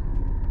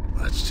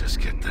 Let's just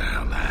get the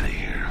hell out of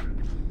here.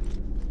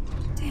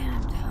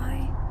 Damn,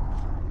 Ty.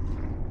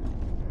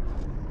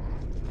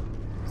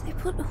 Did they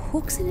put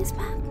hooks in his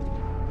back?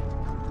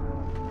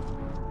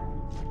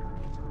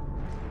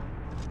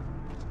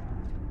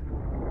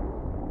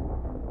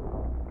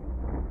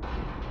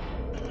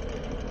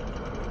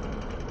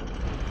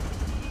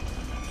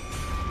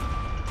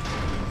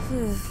 I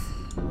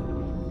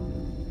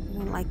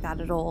don't like that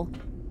at all.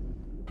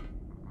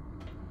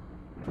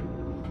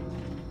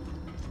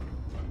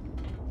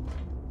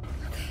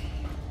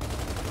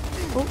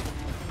 Oh.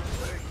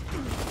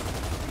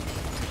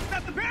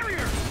 At the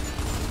barrier!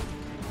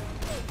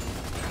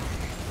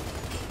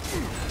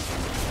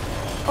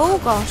 Oh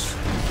gosh.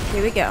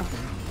 Here we go.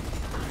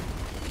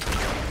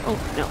 Oh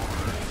no.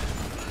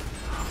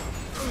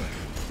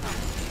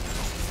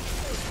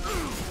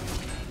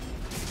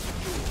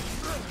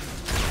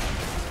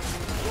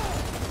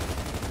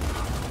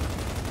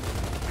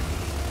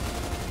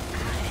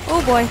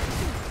 Oh boy.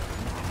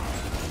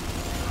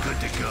 Good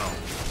to go.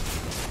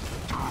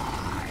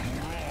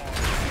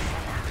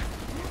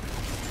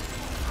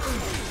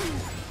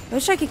 I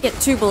wish I could get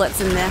 2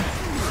 bullets in there.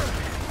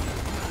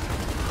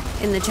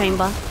 In the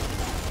chamber.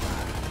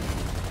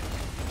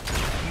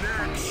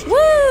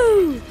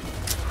 Woo!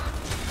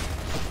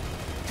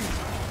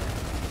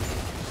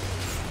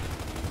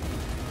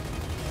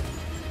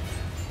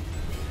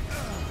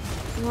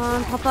 Come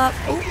on, pop up.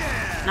 Oh,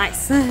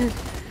 nice.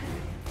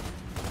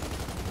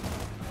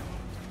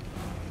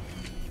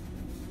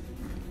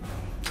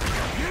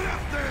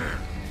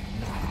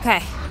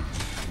 Okay.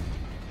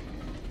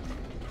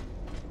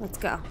 Let's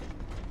go.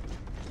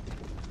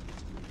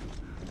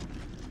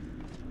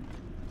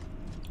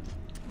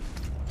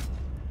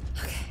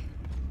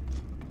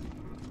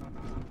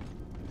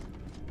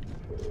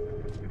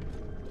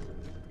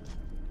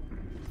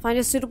 Find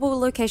a suitable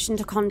location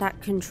to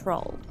contact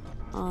control.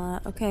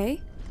 Okay.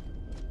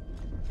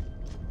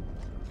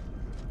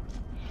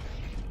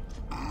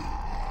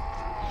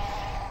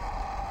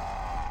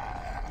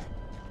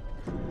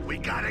 We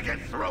gotta get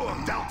through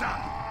them, Delta!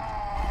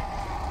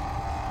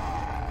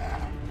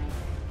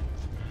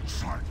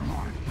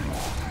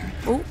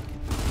 Oh.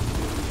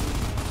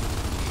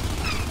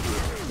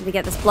 Let me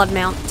get this blood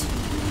mount.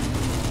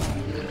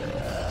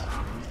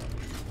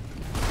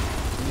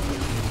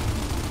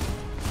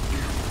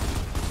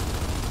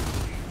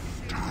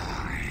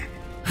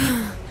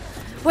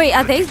 Wait,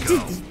 did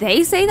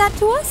they say that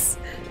to us?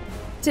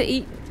 To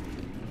eat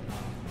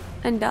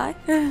and die?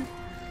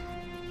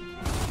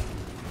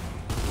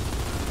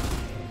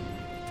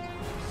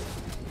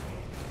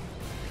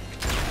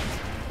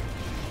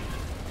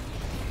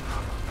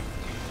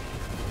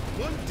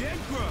 One dead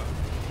grub.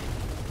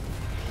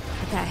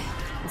 Okay,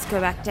 let's go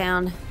back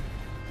down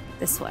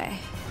this way.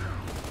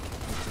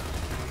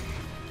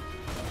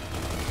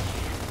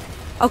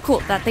 Oh cool,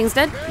 that thing's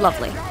dead?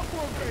 Lovely.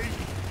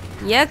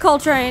 Yeah,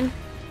 Coltrane.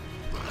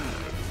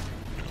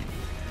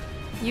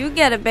 You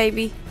get it,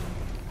 baby.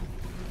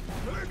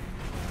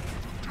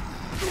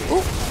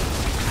 Ooh.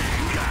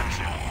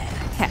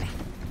 Okay.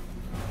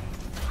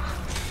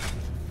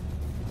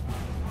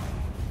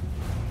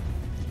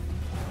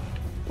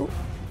 Ooh.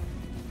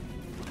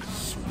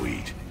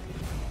 Sweet.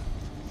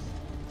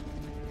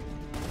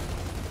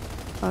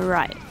 All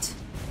right.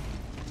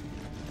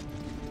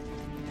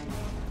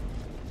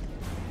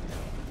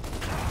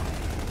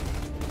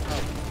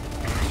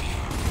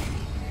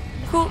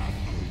 Cool.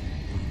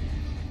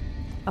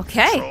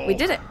 Okay, we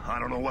did it. I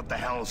don't know what the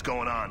hell is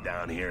going on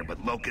down here,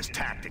 but Locust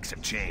tactics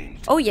have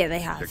changed. Oh yeah, they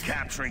They're have.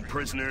 capturing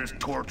prisoners,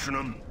 torturing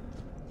them.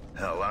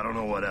 Hell, I don't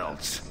know what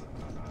else.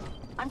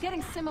 I'm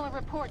getting similar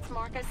reports,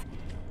 Marcus.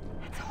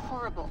 It's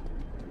horrible.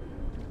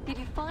 Did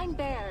you find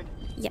Baird?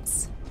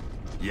 Yes.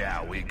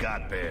 Yeah, we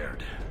got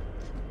Baird.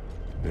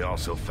 We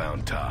also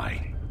found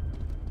Ty.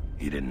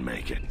 He didn't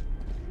make it.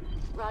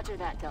 Roger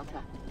that,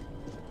 Delta.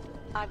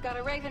 I've got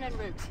a Raven en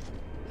route.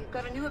 You've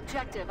got a new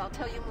objective. I'll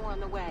tell you more on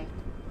the way.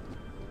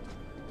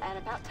 And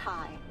about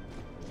Ty.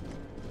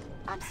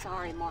 I'm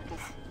sorry,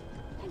 Marcus.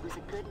 He was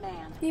a good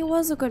man. He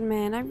was a good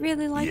man. I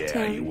really liked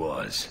him. Yeah, he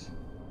was.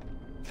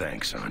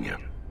 Thanks, Anya.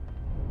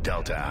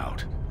 Delta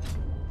out.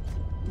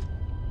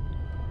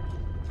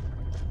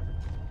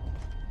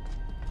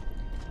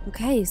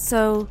 Okay,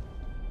 so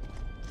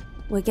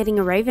we're getting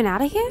a Raven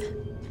out of here?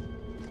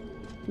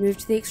 Move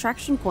to the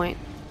extraction point.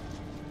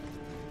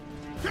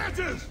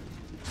 Catches!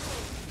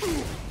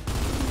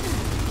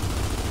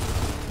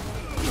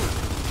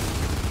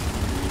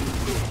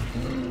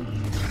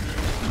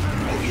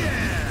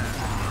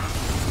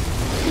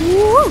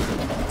 Woo!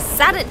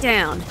 Sat it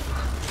down.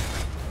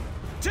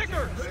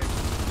 Tickers!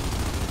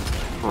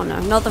 Oh no,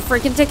 not the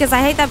freaking tickers.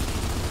 I hate them.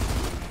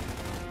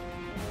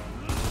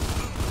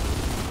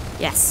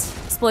 Yes,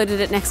 exploded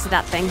it next to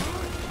that thing.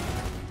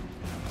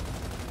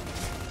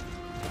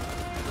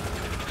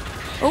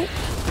 Oh.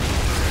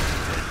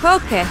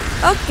 Okay,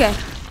 okay.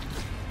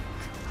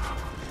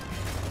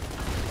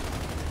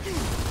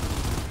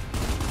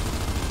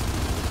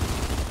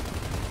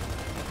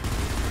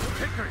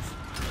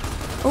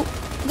 Oh.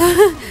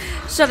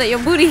 Shot at your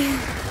booty.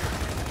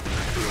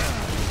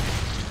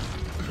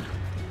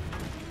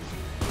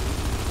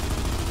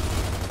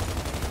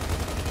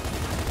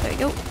 There we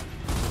go.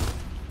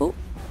 Oh.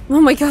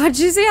 Oh my god, did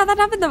you see how that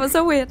happened? That was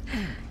so weird.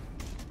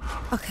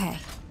 Okay.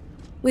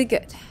 We're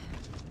good.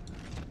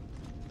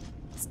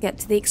 Let's get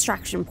to the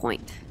extraction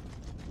point.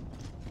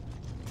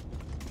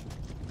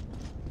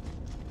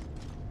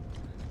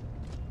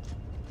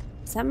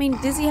 Does that mean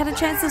Dizzy had a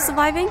chance of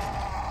surviving?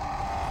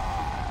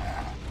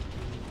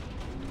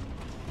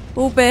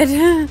 Oh, bad.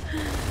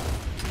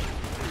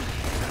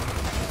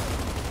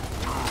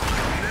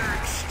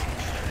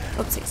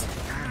 Oopsies.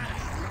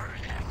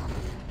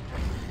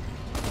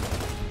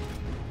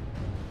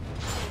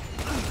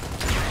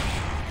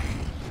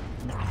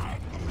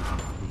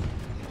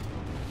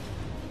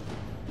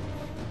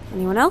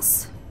 Anyone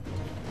else?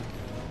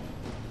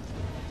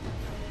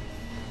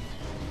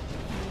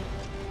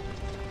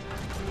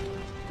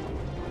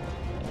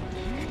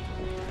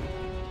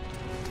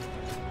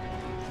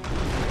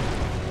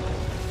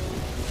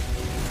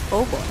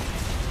 Oh boy.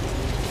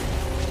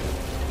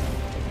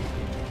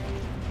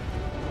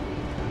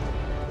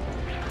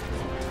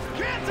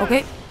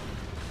 Okay.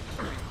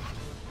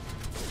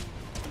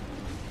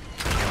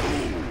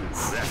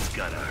 That's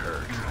gotta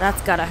hurt.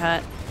 That's gotta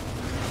hurt.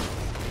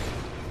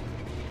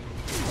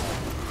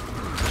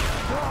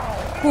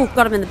 Ooh,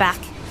 got him in the back.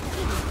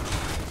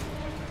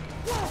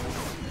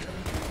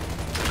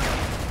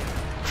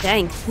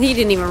 Dang, he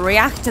didn't even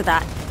react to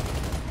that.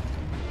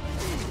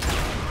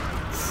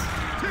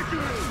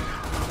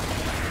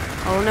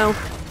 Oh no.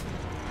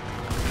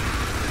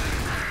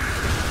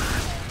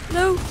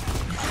 No.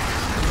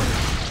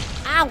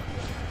 Ow.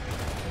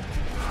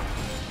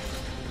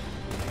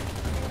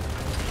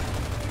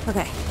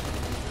 Okay.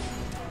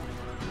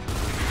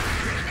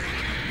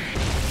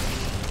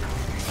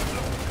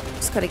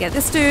 Just gotta get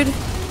this dude.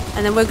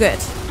 And then we're good.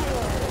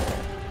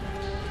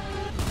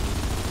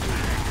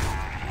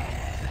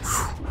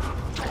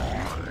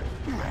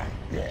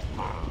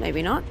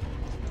 Maybe not.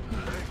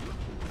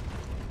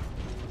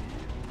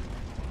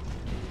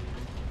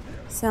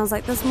 Sounds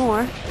like there's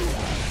more.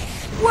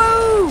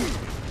 Whoa!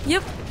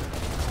 Yep.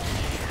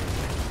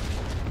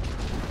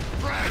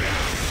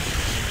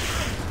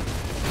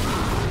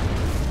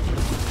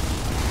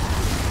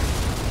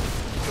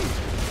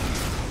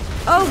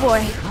 Oh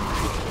boy.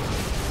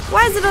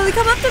 Why does it only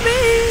come up to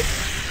me?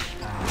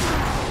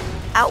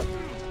 Ow.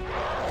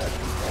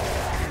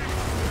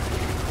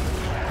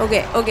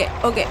 Okay, okay,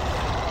 okay.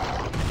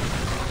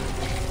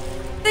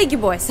 Thank you,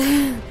 boys.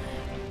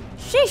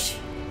 Sheesh.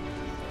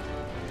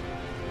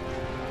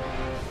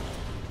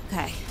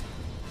 Okay.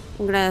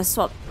 I'm gonna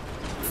swap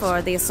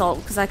for the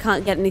assault because I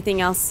can't get anything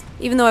else.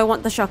 Even though I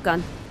want the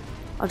shotgun.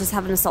 I'll just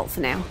have an assault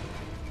for now.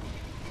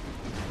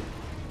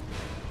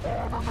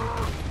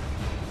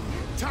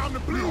 Time to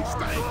bleed,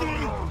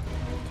 Stanky!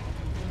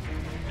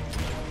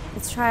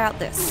 Let's try out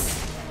this.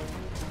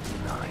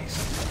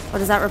 Nice. Or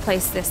does that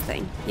replace this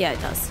thing? Yeah,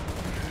 it does.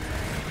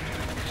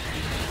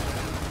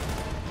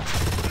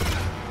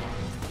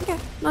 Okay,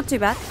 not too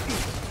bad.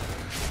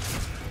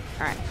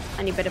 Alright,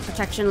 I need a bit of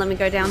protection. Let me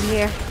go down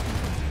here.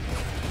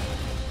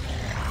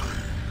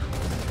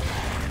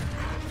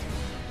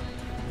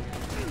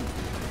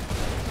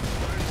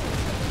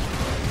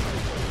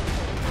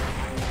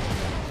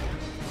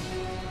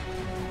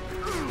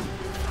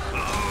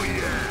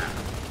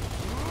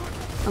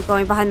 I'm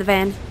going behind the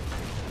van.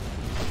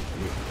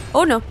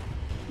 Oh no.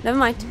 Never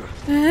mind.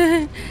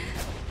 The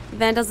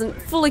van doesn't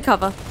fully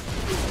cover.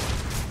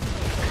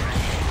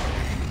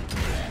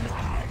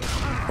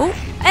 Oh,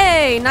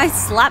 hey!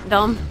 Nice slap,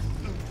 Dom.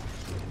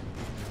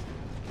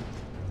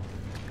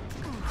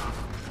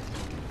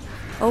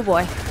 Oh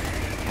boy.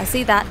 I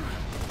see that.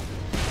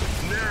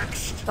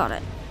 Got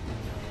it.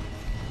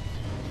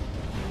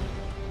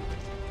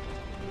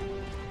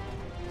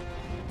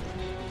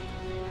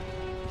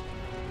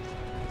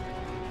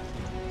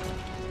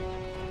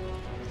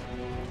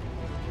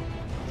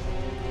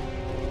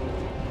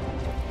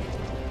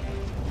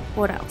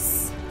 What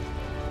else?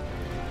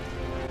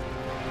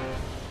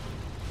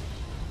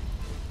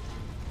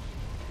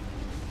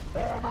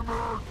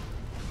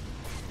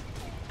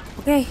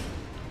 Okay.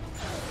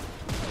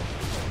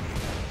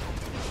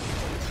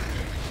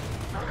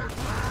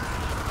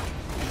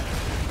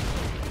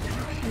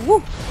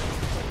 Woo!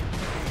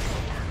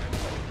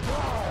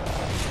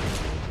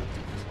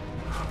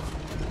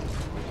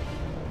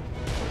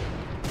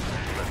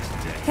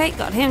 Okay,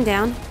 got him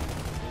down.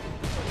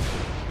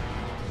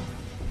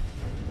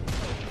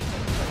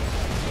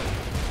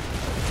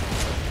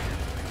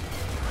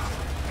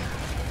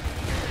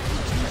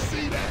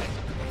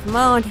 Come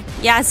on.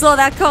 Yeah, I saw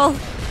that, Cole.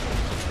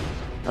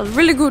 That was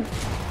really good.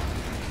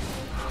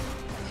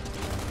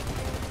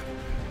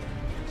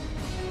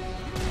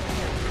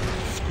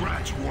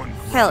 Scratch one.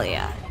 Hell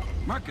yeah.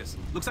 Marcus,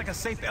 looks like a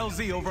safe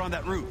LZ over on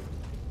that roof.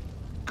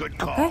 Good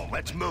call. Okay.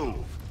 Let's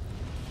move.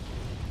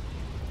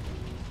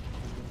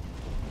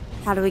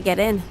 How do we get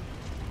in?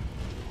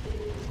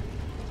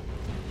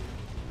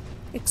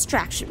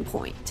 Extraction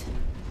point.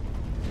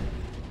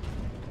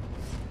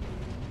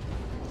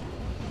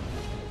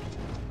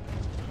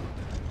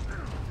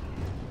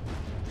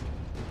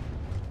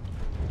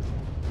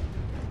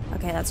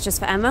 Okay, that's just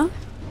for ammo.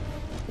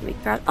 Let me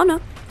grab. Oh no.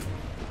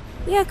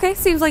 Yeah, okay.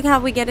 Seems like how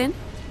we get in.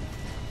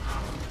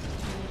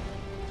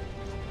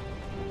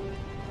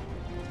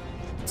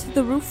 To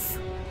the roof.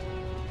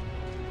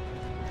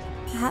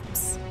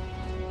 Perhaps.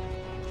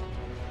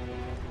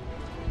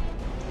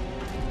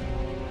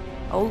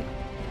 Oh.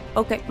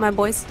 Okay, my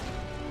boys.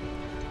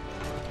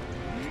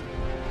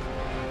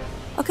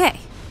 Okay.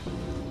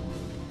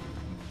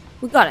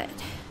 We got it.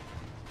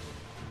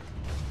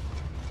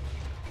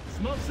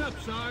 Smoke's up,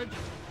 Sarge.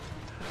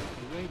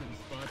 The Raven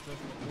spots us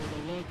before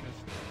the locust.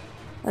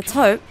 Let's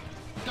hope.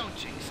 Don't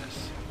jinx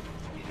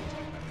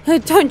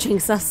us. Don't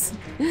jinx us.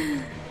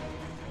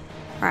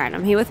 Alright,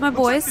 I'm here with my Looks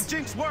like boys. the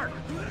jinx work.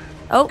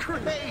 Oh,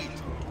 Great.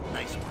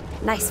 Nice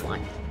one. nice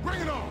one.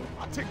 Bring it on!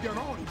 I'll take down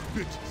all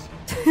these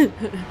bitches.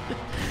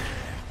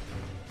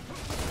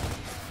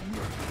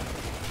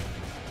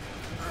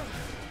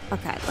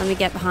 Okay, let me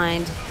get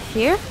behind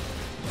here.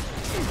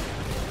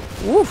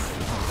 Woof.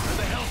 Where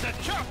the hell's that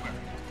chopper?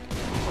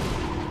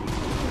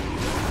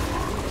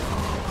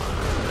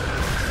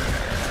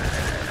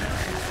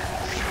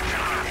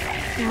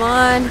 Come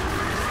on.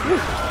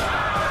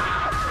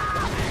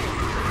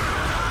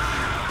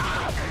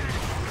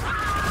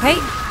 Hey.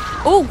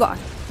 Oh, God.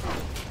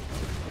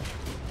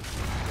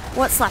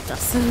 What slapped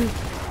us?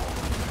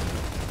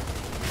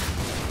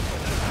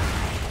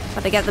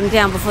 Gotta get them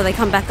down before they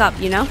come back up,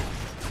 you know?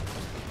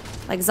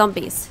 Like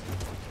zombies.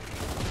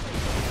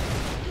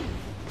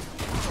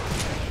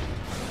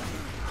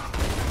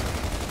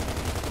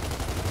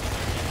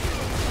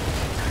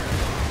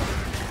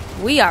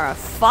 We are a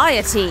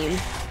fire team.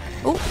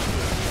 Oh.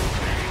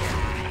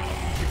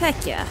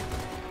 Heck yeah.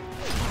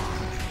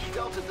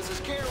 Delta, this is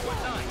Care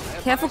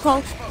 19. Careful, Cole.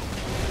 Roger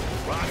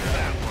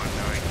that one.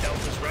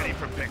 ready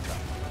for pickup.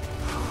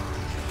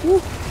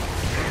 Ooh.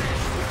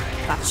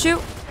 Got to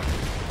shoot.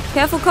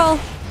 Careful, Cole.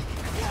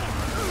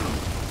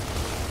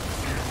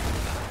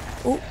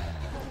 Ooh.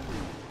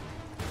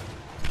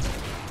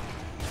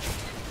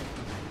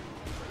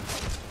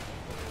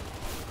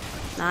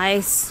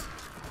 Nice.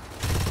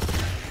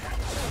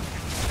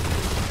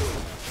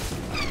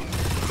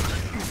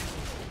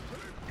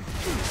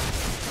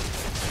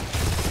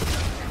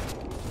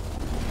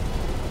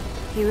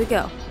 Here we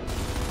go.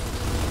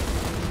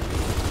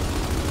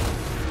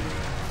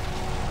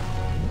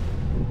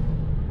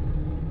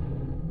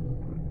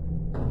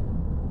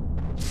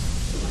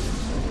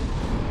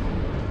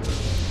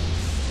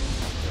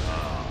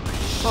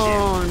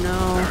 Oh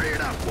no. Hurry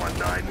it up,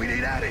 1-9. We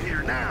need out of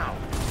here now.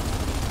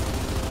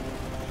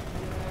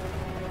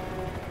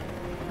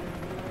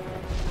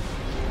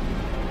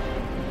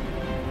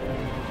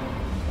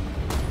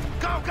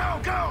 Go,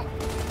 go, go!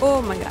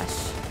 Oh my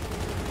gosh.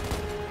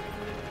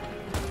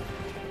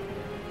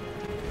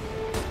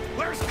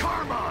 Where's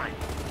Carmine?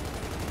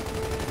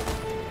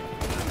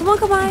 Come on,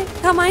 come on,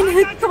 come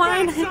on, come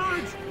on.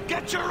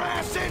 Get your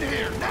ass in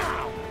here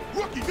now!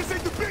 Rookie, this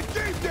ain't the big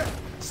game yet.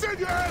 Send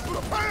your ass for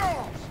the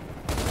payoffs.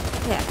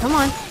 Yeah, come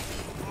on.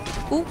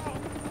 Ooh,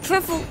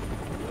 careful.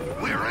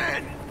 We're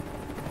in.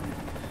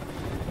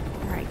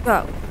 All right,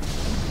 go.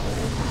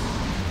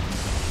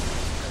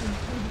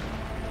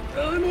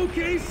 I'm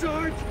okay,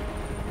 Sarge.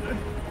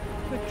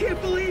 I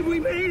can't believe we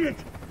made it.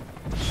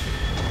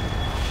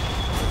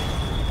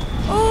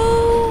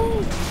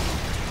 Oh.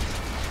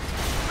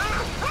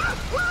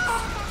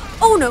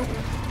 Oh no.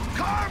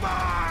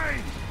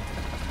 Carmine!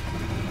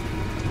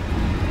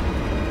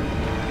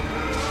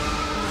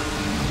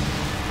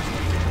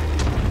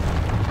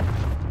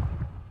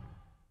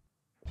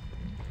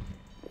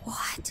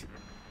 What?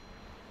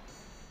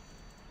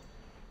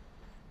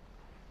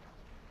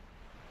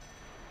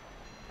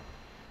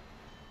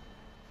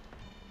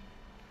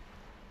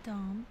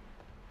 Dom.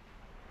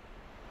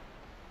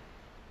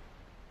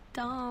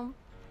 Dom.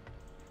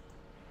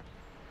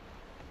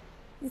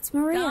 It's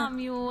Maria. Dom,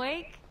 you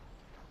awake?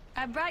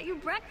 I brought you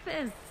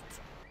breakfast.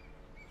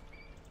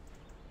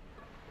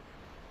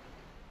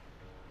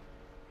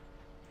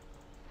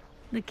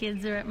 The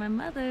kids are at my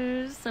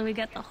mother's, so we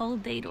got the whole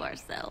day to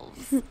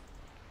ourselves.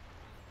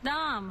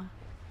 Dom.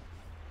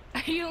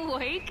 Are you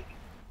awake?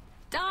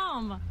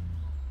 Dom.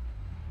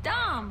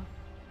 Dom.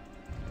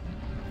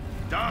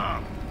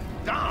 Dom!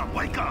 Dom,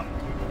 wake up!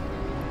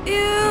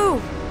 Ew.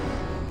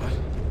 What?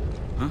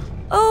 Huh?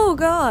 Oh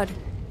God.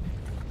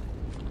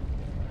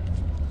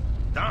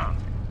 Dom,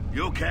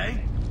 you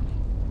okay?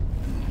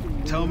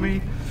 Tell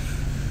me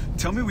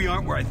we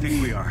aren't where I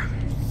think we are.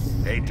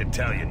 Hate to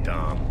tell you,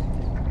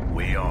 Dom.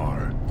 We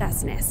are.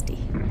 That's nasty.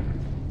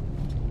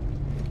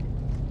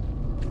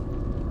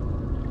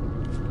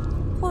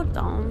 Poor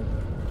Dom.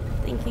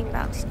 Thinking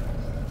about,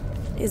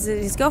 is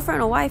it his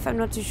girlfriend or wife? I'm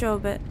not too sure,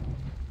 but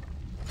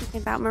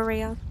thinking about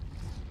Maria.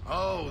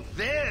 Oh,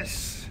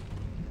 this!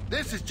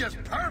 This is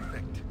just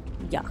perfect!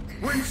 Yuck.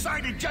 We're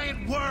inside a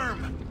giant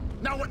worm!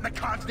 Now what in the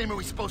cog's name are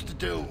we supposed to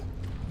do?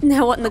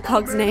 Now what in the Come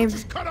on, cog's man, name?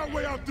 Just cut our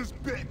way out this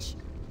bitch.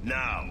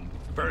 No.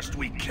 First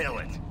we kill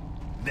it.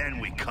 Then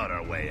we cut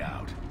our way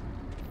out.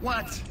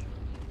 What?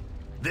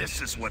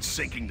 This is what's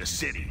sinking the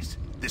cities.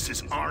 This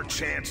is our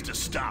chance to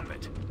stop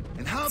it.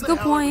 And how That's a the good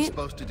hell are we point.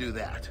 supposed to do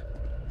that?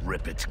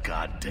 Rip its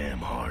goddamn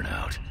heart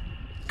out.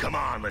 Come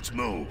on, let's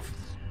move.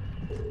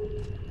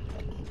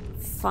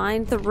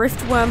 Find the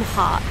Riftworm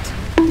heart.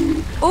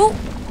 Oh!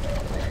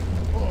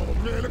 Oh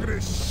man, look at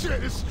this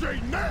shit. It's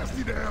straight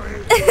nasty down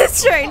here. It's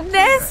straight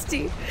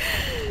nasty.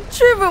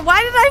 True, but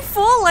why did I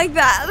fall like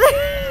that?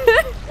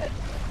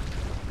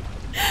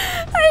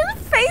 I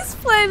face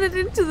planted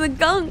into the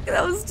gunk.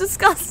 That was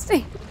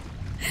disgusting.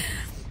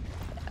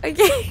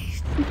 Okay.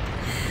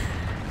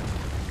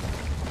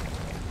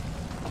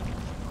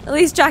 At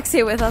least Jack's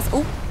here with us.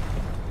 Oh.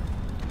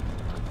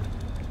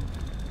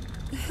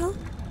 The hell?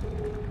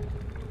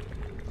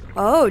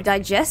 Oh,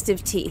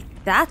 digestive teeth.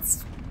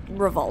 That's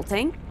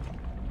revolting.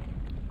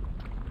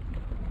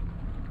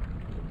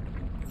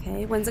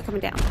 Okay, when's it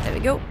coming down? There we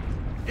go.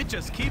 It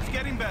just keeps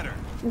getting better.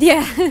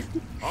 Yeah.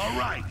 All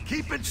right,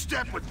 keep in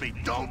step with me.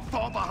 Don't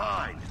fall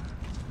behind.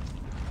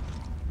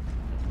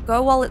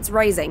 Go while it's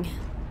raising.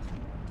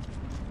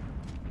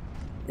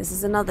 This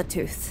is another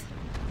tooth.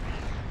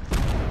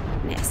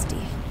 Nasty.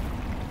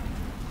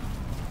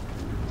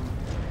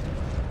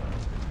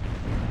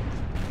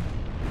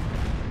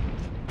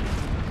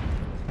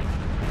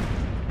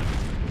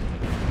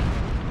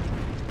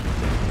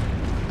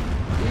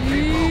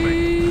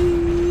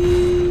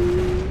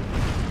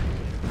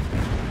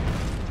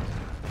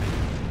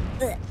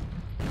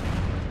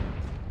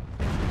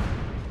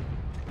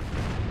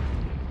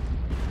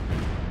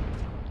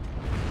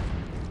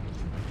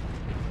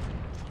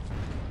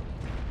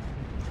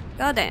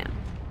 Goddamn.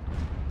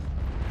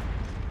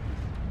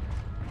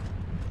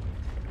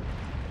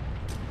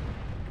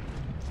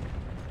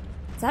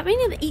 Does that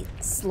mean it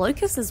eats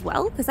locusts as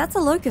well? Because that's a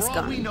locust For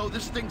all we gun. know,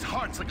 this thing's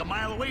heart's like a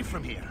mile away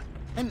from here.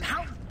 And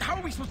how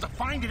are we supposed to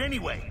find it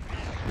anyway?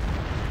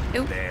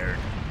 Oop. There.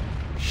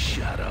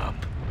 Shut up.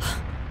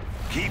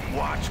 Keep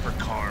watch for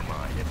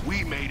Carmine. If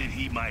we made it,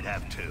 he might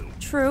have too.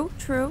 True,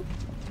 true.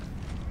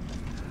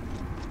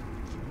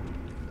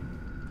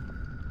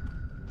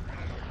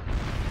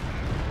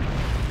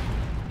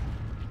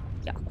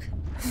 Yuck.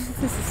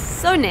 This is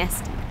so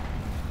nasty.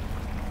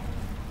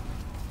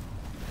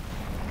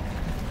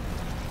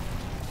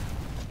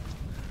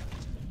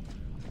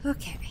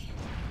 Okay.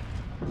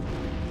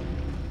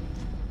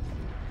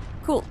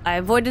 Cool. I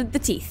avoided the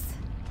teeth.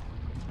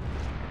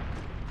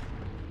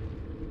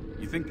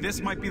 You think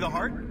this might be the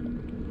heart?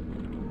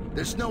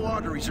 There's no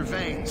arteries or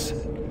veins.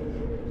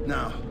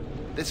 No,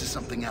 this is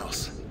something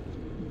else.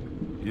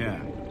 Yeah,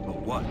 but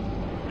what?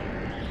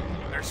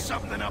 There's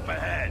something up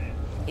ahead.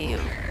 Ew.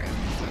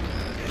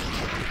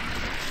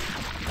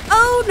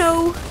 Oh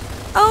no!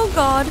 Oh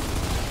god!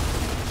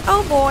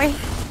 Oh boy!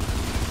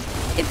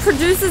 It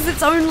produces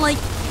its own, like,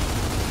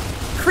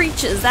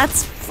 creatures.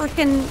 That's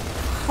freaking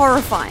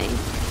horrifying.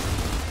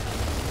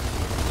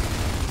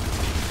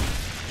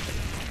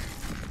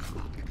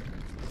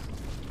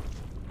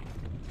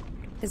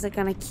 Is it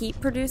gonna keep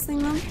producing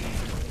them?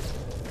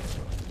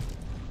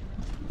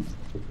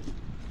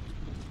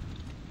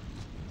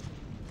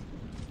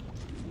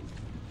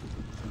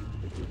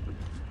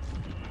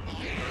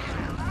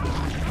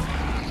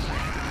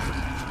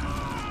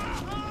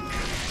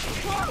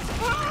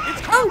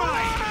 Oh!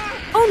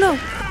 Oh no!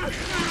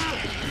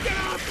 Get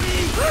off me!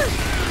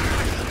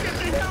 Get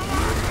the hell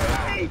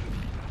off me!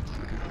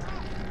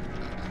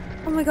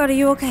 Oh my god, are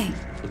you okay?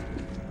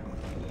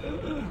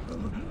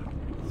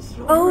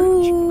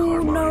 Oh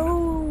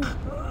no!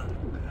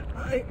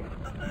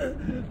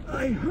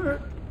 I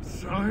hurt,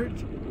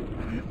 Sarge.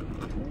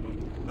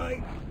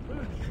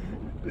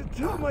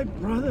 Tell my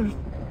brothers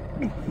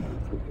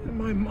and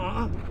my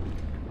mom.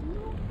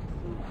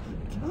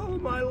 Tell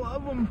them I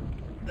love them.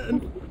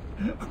 And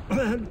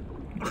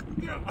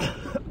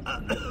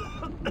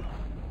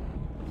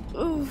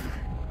Ooh.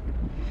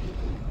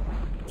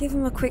 Give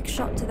him a quick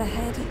shot to the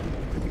head.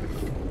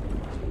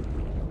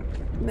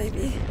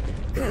 Maybe.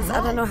 Because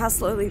I don't know how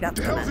slowly that's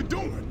What the hell's gonna... it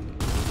doing?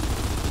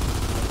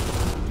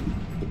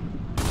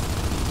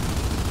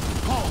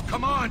 Paul,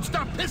 come on,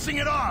 stop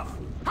pissing it off!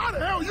 How the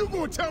hell you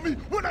gonna tell me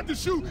what not to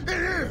shoot in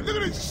here? Look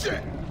at this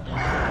shit!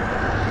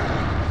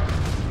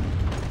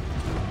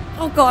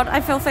 Oh god,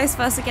 I fell face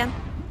first again.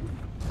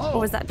 Oh,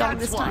 Or was that dog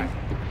this time?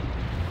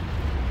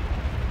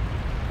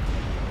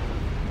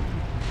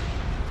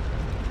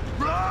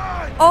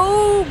 Run!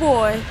 Oh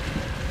boy.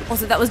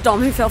 Also, that was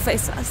Dom who fell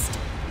face first.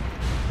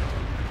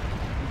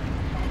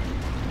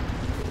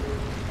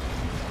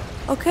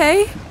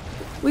 Okay.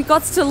 We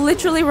got to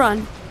literally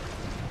run.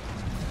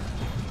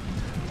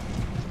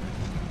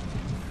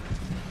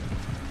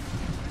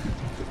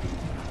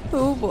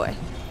 Oh boy.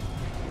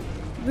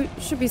 We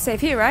should be safe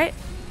here, right?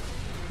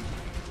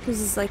 This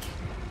is like,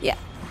 yeah.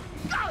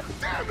 God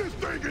damn, this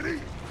thing can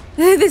eat!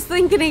 This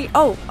thing can eat.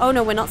 Oh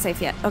no, we're not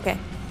safe yet. Okay.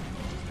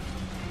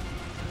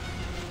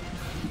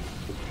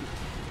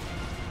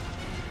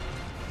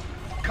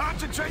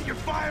 Concentrate your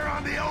fire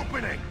on the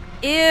opening!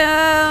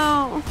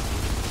 Ew.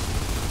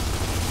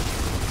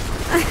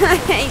 I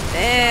hate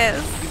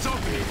this. It's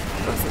open.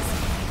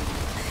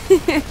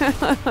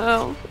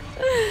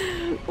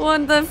 Ew.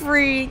 What the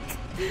freak?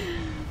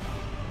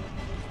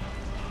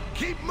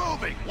 Keep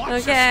moving! Watch your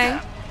Okay.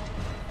 step!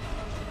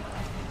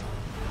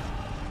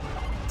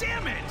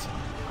 Damn it!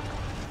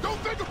 Don't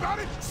think about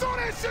it! Saw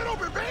that shit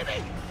open,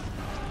 baby!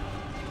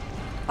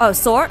 Oh,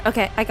 sword?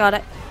 Okay, I got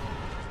it.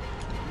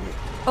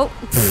 Oh,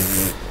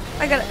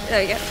 I got it.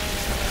 There you go.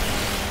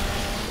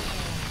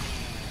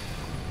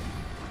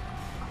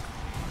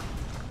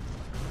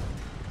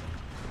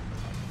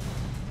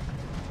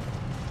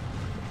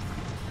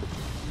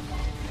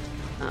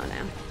 Oh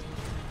no.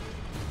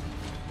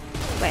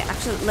 Wait,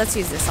 actually, let's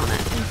use this on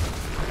it.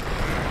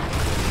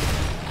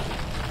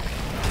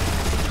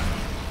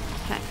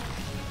 Okay.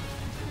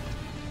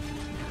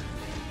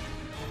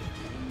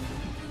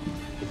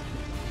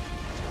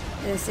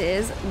 This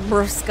is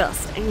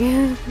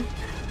disgusting.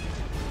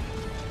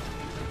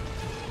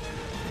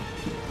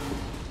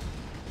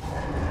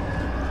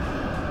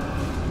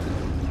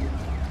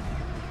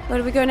 Where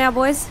do we go now,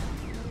 boys?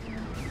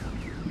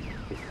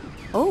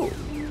 Oh.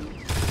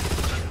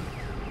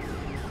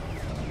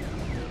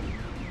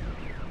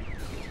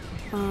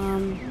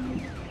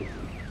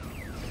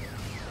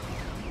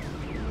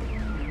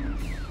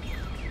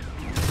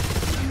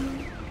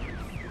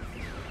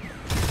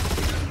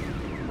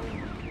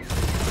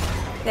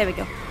 There we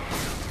go.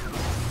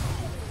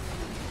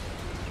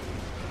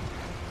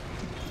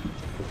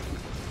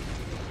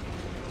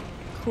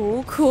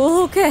 Cool,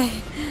 cool, okay.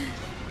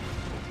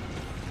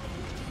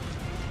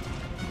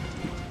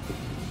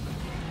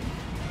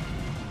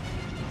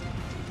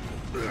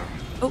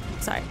 Oh,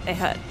 sorry, it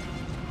hurt.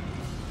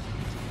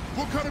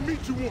 What kind of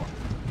meat you want?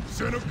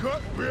 Center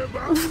cut,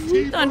 ribeye,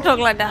 T-bone? Don't talk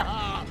like that.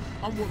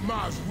 I'm with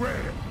mine's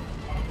red.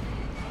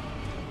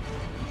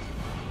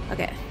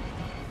 Okay.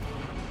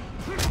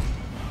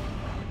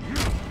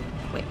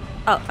 Wait.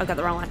 Oh, I got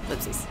the wrong one.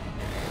 Oopsies.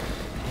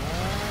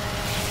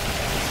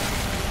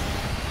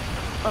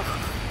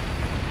 Ugh.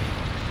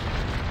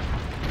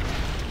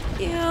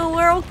 Ew,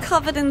 we're all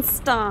covered in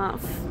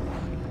stuff.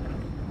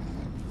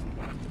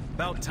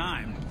 About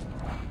time.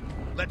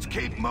 Let's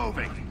keep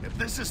moving. If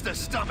this is the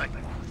stomach,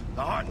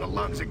 the heart and the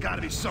lungs have got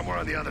to be somewhere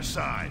on the other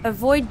side.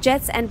 Avoid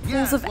jets and pools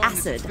Yeah, of as long as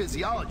acid. its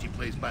physiology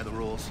plays by the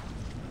rules.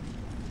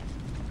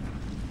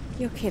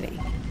 You're kidding.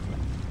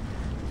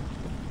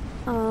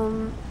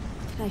 Can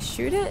I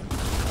shoot it?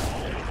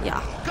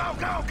 Yeah. Go,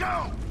 go,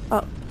 go!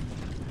 Oh.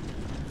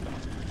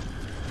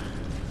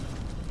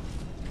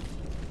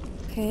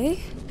 Okay.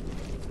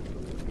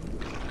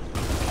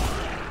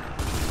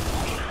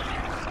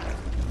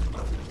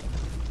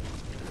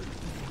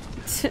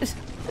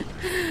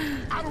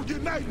 I don't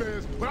get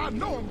nightmares, but I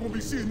know I'm gonna be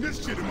seeing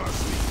this shit in my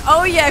sleep.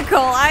 Oh yeah, Cole,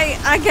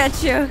 I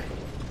get you.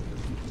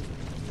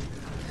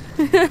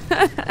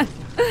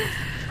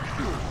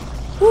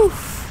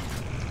 Oof.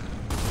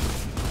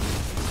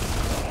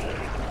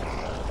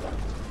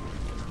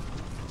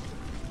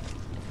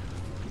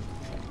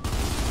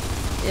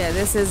 Yeah,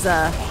 this is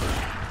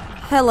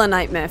hella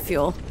nightmare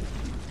fuel.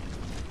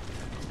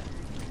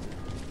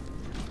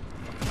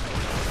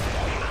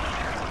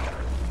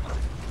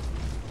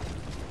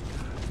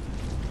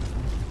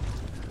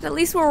 At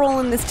least we're all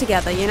in this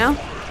together, you know?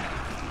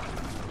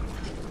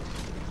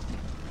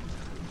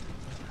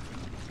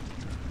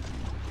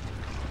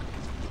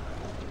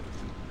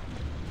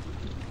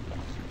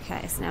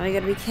 Okay, so now we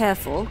gotta be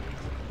careful,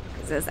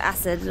 because there's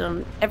acid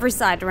on every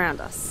side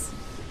around us.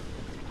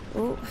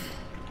 Ooh.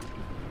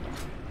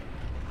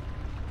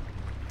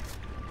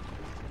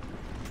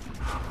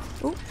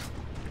 Ooh.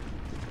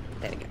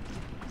 There we go.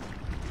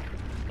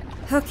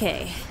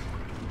 Okay.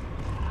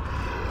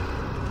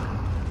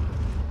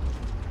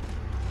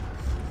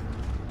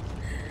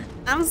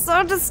 I'm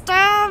so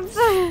disturbed.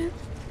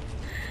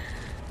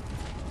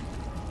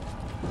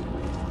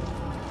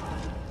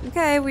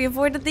 Okay, we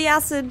avoided the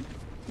acid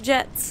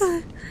jets.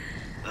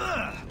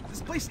 Ugh,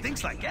 this place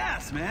stinks like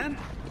gas, man.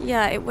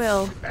 Yeah, it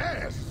will.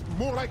 Ass.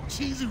 More like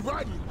cheesy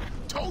rotten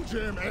toe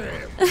jam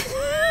ass.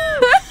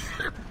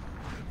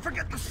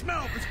 Forget the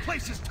smell. This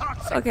place is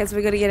toxic. Okay, so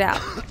we gotta get out.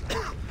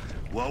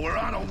 Well, we're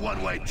on a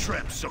one-way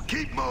trip, so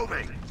keep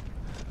moving.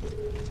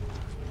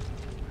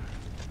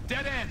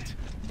 Dead end.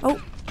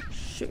 Oh,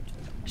 shoot.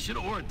 Should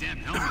have wore a damn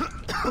helmet.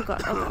 Oh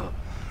god,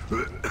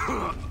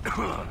 oh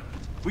god.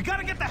 We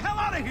gotta get the hell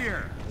out of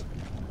here.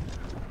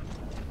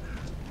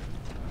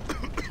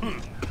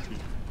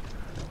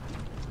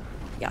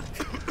 Yeah.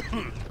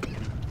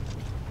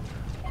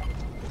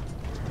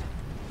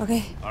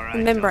 Okay, All right,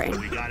 the membrane.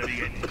 we gotta be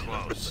getting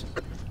close.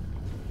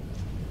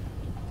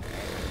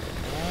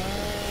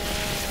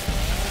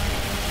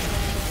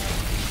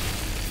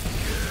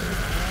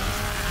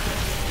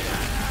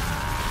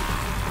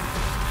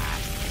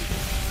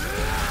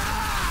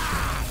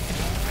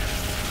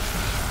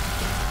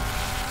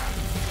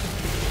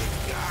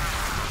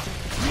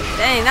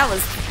 Dang, that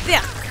was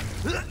thick.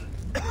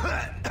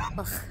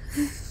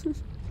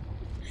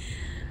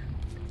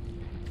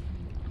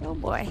 Oh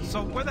boy.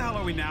 So where the hell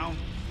are we now?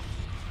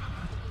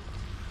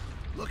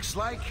 Looks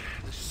like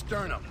the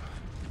sternum.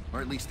 Or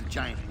at least the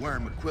giant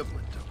worm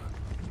equivalent of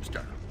a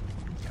sternum.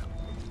 Yeah.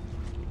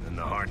 And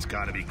the heart's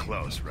gotta be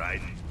close,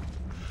 right?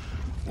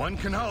 One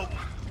can hope.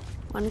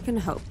 One can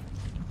hope.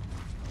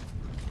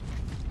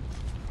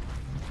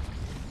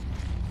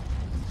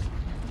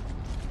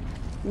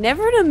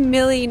 Never in a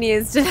million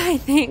years did I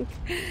think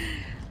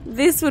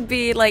this would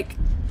be like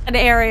an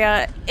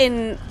area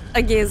in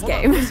a Gears Hold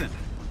on, game. listen.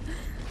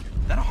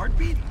 Is that a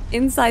heartbeat?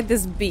 Inside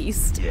this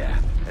beast. Yeah,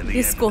 and the end of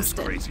this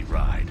Disgusting. crazy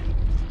ride.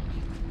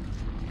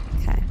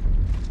 Okay.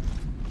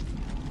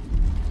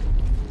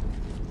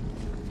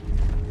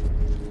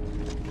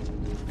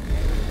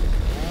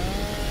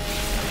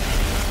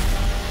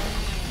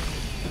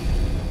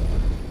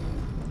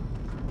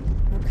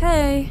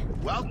 Okay.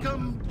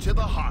 Welcome to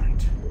the heart.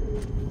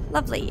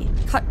 Lovely.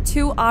 Cut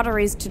 2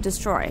 arteries to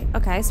destroy.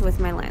 Okay, so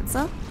with my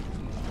Lancer.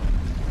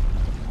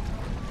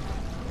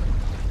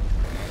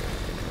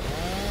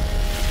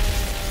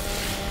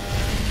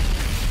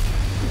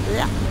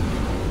 Yeah.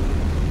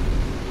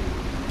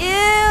 Ew,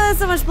 there's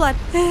so much blood.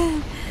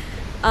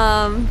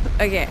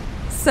 Okay,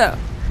 so.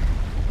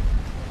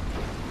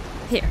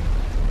 Here.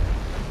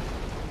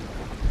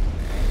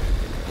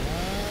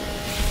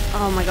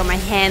 Oh my god, my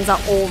hands are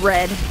all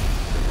red.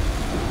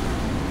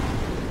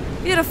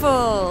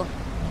 Beautiful.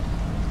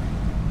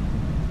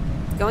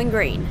 Going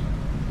green.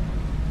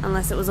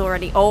 Unless it was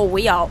already... Oh,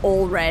 we are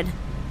all red.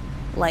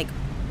 Like,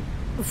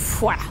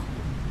 wow.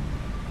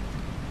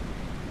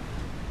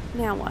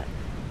 Now what?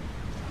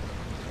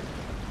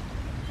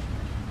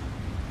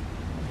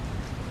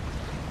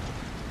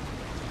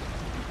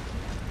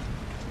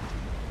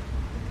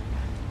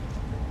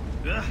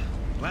 Ugh,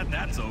 glad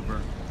that's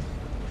over.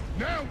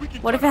 Now we can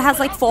What if it has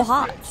like 4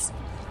 hearts?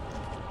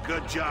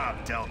 Good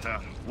job, Delta.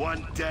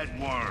 One dead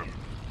worm.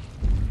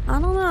 I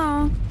don't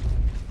know.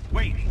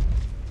 Wait,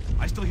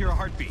 I still hear a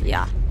heartbeat.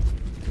 Yeah.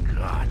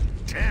 God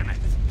damn it.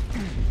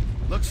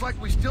 Looks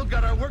like we still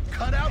got our work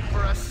cut out for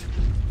us.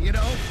 You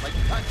know, like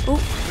cut Ooh.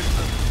 with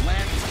the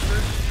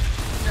Lancer.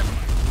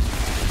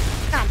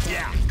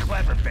 Yeah,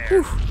 clever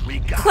bear. We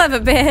got Clever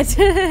bed.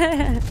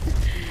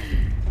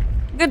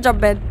 Good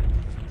job, bed.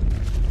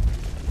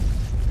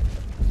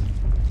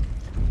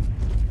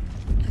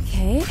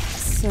 Okay,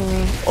 so...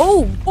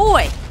 Oh,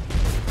 boy!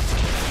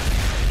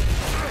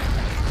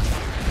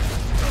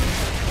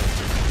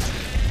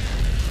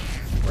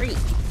 Freak.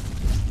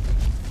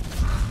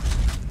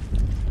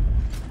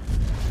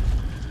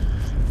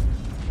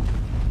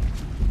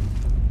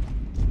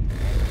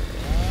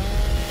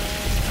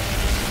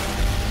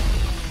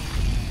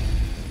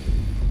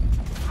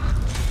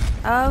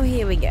 Oh,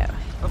 here we go.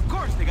 Of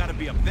course they gotta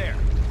be up there.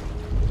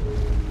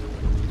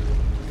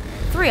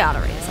 3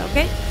 arteries,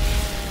 okay?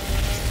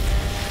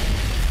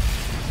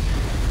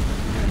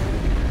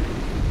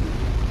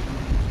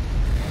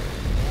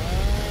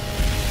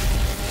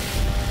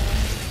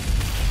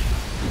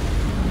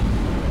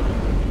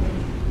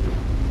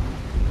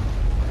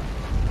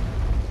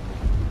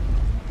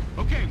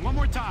 Okay, one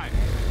more time.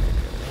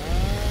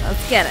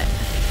 Let's get it.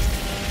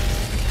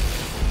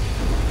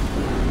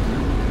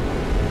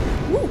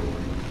 Ooh.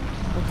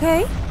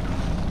 Okay.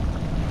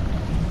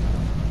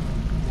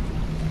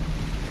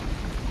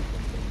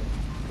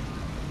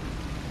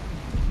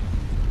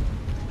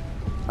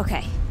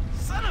 Okay.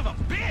 Son of a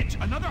bitch!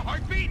 Another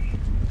heartbeat?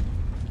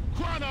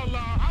 Crying out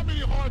loud, how many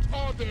hearts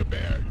are there,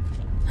 Barry?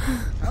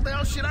 How the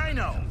hell should I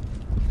know?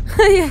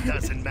 Yeah.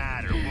 Doesn't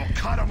matter. We'll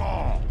cut them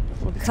all.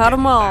 We'll cut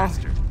them all.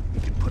 Faster. We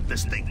can put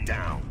this thing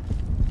down.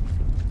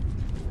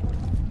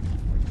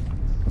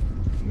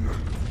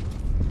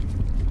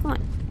 Come on.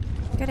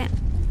 Go down.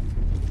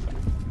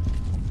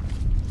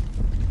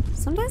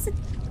 Sometimes it...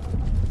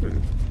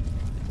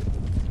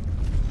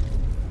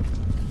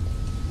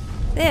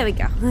 There we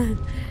go.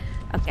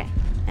 Okay.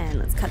 And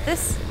let's cut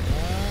this.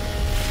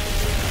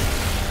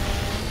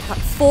 Cut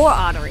 4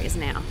 arteries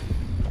now.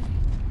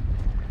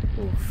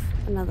 Oof.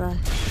 Another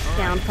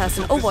down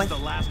person. So Oh boy. This is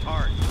the last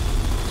heart.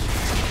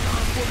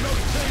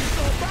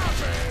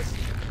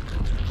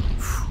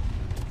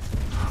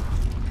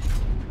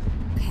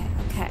 Okay,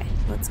 okay.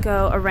 Let's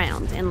go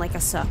around in like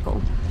a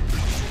circle.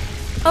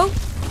 Oh!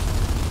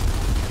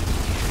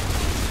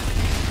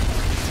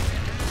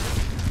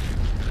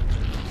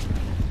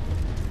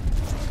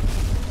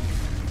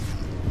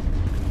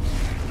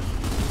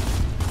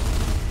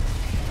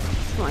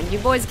 Come on, you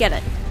boys get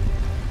it.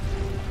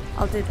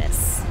 I'll do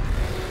this.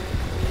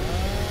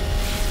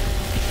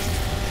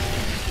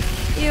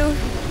 You.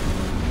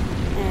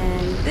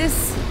 And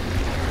this.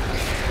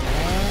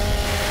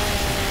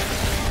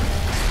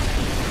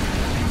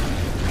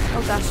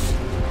 Oh gosh.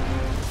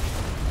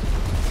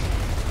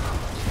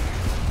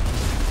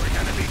 We're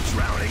gonna be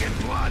drowning in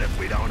blood if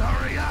we don't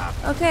hurry up.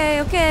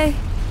 Okay, okay.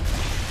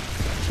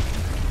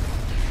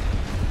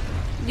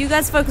 You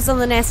guys focus on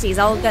the nasties.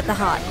 I'll get the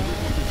heart.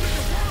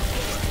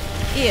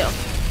 Ew.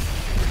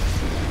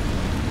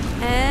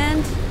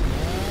 And...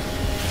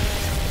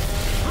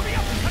 Hurry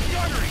up and cut the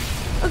artery!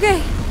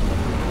 Okay.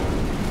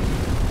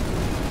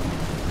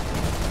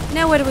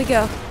 Now where do we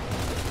go?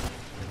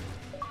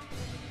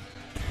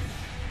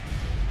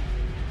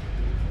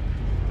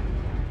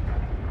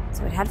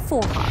 So it had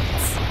 4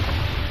 hearts.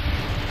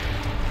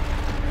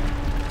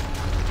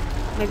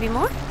 Maybe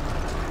more?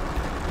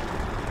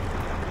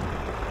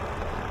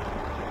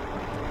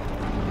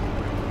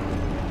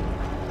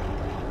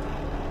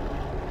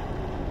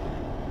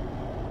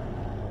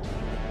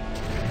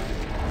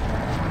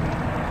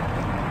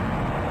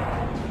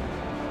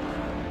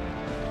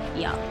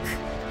 Yuck.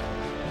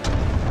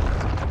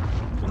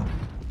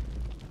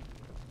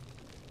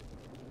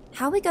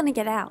 How are we gonna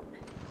get out?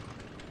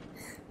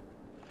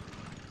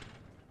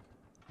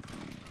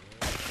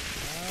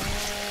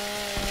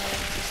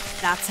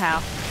 That's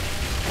how.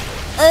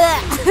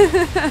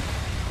 Ugh.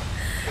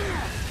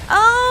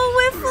 Oh,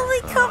 we're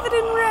fully covered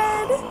in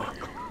red.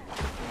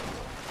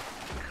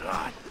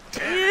 God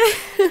damn.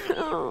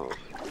 Oh.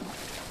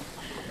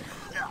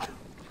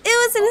 It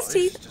was in his This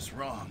teeth. is just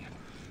wrong.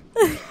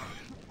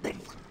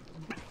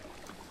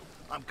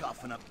 I'm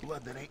coughing up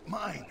blood that ain't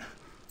mine.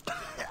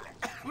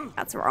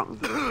 That's wrong.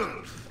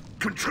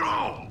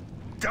 Control!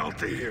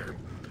 Delta here.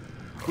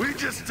 We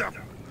just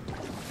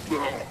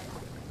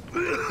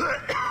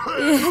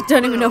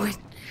Don't even know it.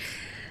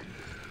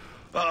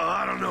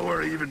 I don't know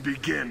where to even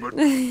begin, but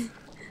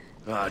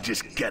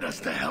just get us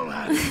the hell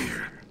out of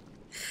here.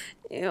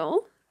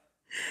 Ew.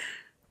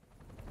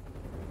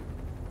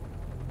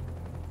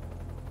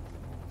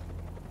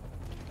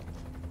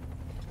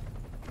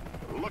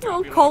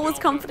 Oh, Cole was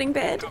comforting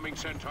bed.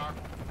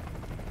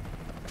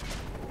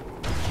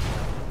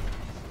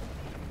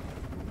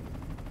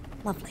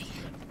 Lovely.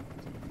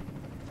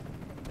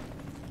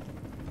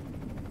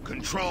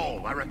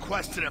 Control, I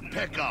requested a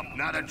pickup,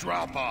 not a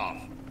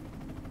drop-off.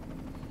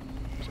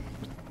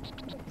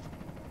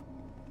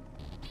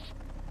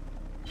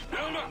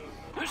 Delta,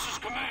 this is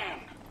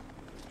Command.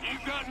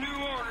 You've got new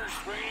orders,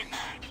 Phoenix.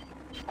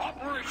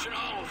 Operation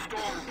Hollow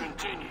Storm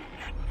continues.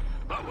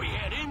 But we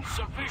had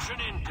insufficient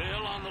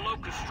intel on the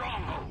Locust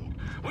stronghold.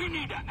 We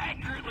need to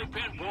accurately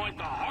pinpoint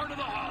the heart of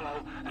the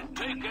Hollow and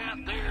take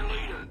out their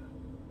leader.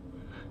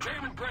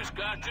 Chairman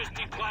Prescott just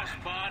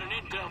declassified an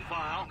intel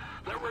file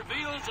that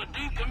reveals a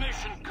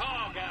decommissioned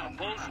COG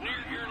outpost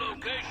near your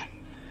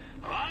location.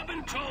 I've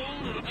been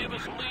told it'll give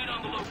us a lead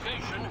on the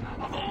location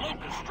of the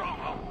Locust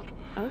stronghold.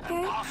 Okay.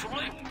 And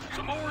possibly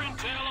some more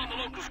intel on the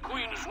Locust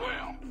Queen as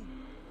well.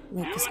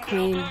 Locust you and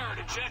Queen. Delta are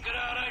to check it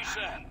out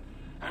ASAP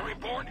and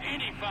report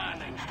any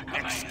findings to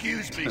command.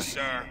 Excuse me,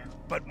 sir,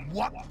 but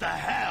what the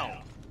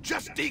hell?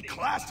 Just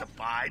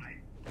declassified?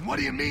 And what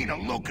do you mean, a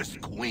Locust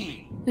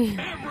Queen?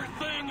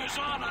 Everything is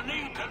on a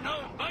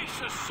need-to-know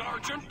basis,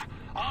 Sergeant,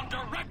 on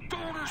direct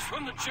orders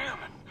from the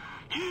chairman.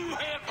 You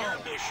have your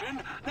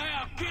mission,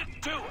 now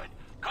get to it.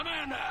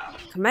 Command out.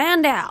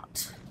 Command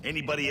out.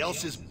 Anybody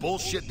else's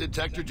bullshit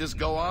detector just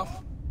go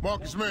off?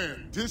 Marcus,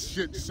 man, this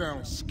shit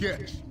sounds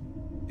sketch.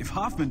 If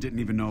Hoffman didn't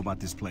even know about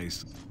this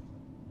place...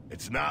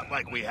 It's not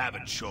like we have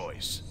a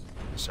choice.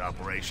 This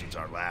operation's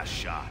our last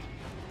shot.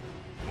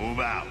 Move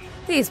out.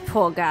 These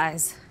poor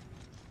guys.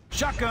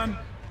 Shotgun!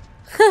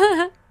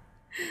 I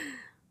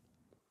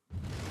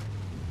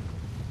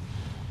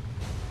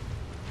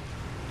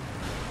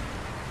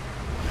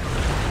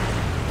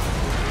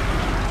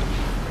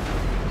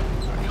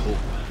hope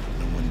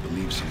no one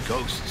believes in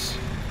ghosts.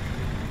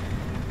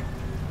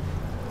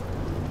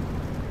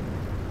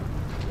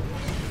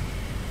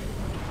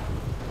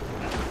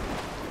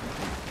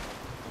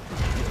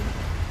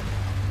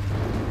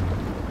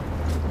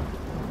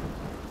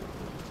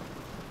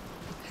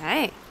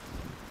 Okay.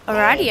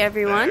 Alrighty,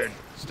 everyone. Baird,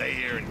 stay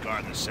here and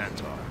guard the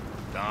Centaur.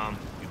 Dom,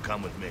 you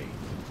come with me.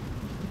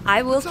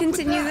 I will What's up with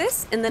continue that?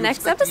 this in the You next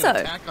expecting an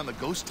episode. attack on the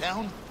ghost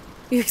town?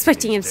 You're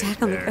expecting an These attack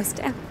days, on the Baird, ghost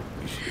town.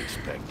 You should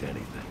expect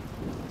anything.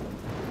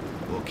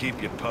 We'll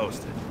keep you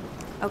posted.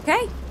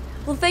 Okay.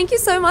 Well, thank you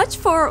so much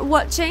for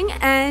watching,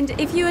 and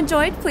if you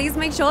enjoyed, please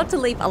make sure to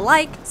leave a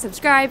like,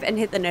 subscribe, and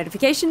hit the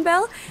notification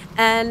bell.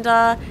 And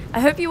I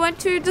hope you weren't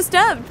too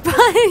disturbed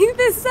by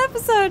this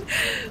episode.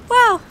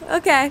 Wow.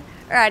 Okay.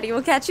 Alrighty,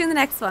 we'll catch you in the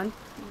next one.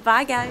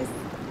 Bye, guys.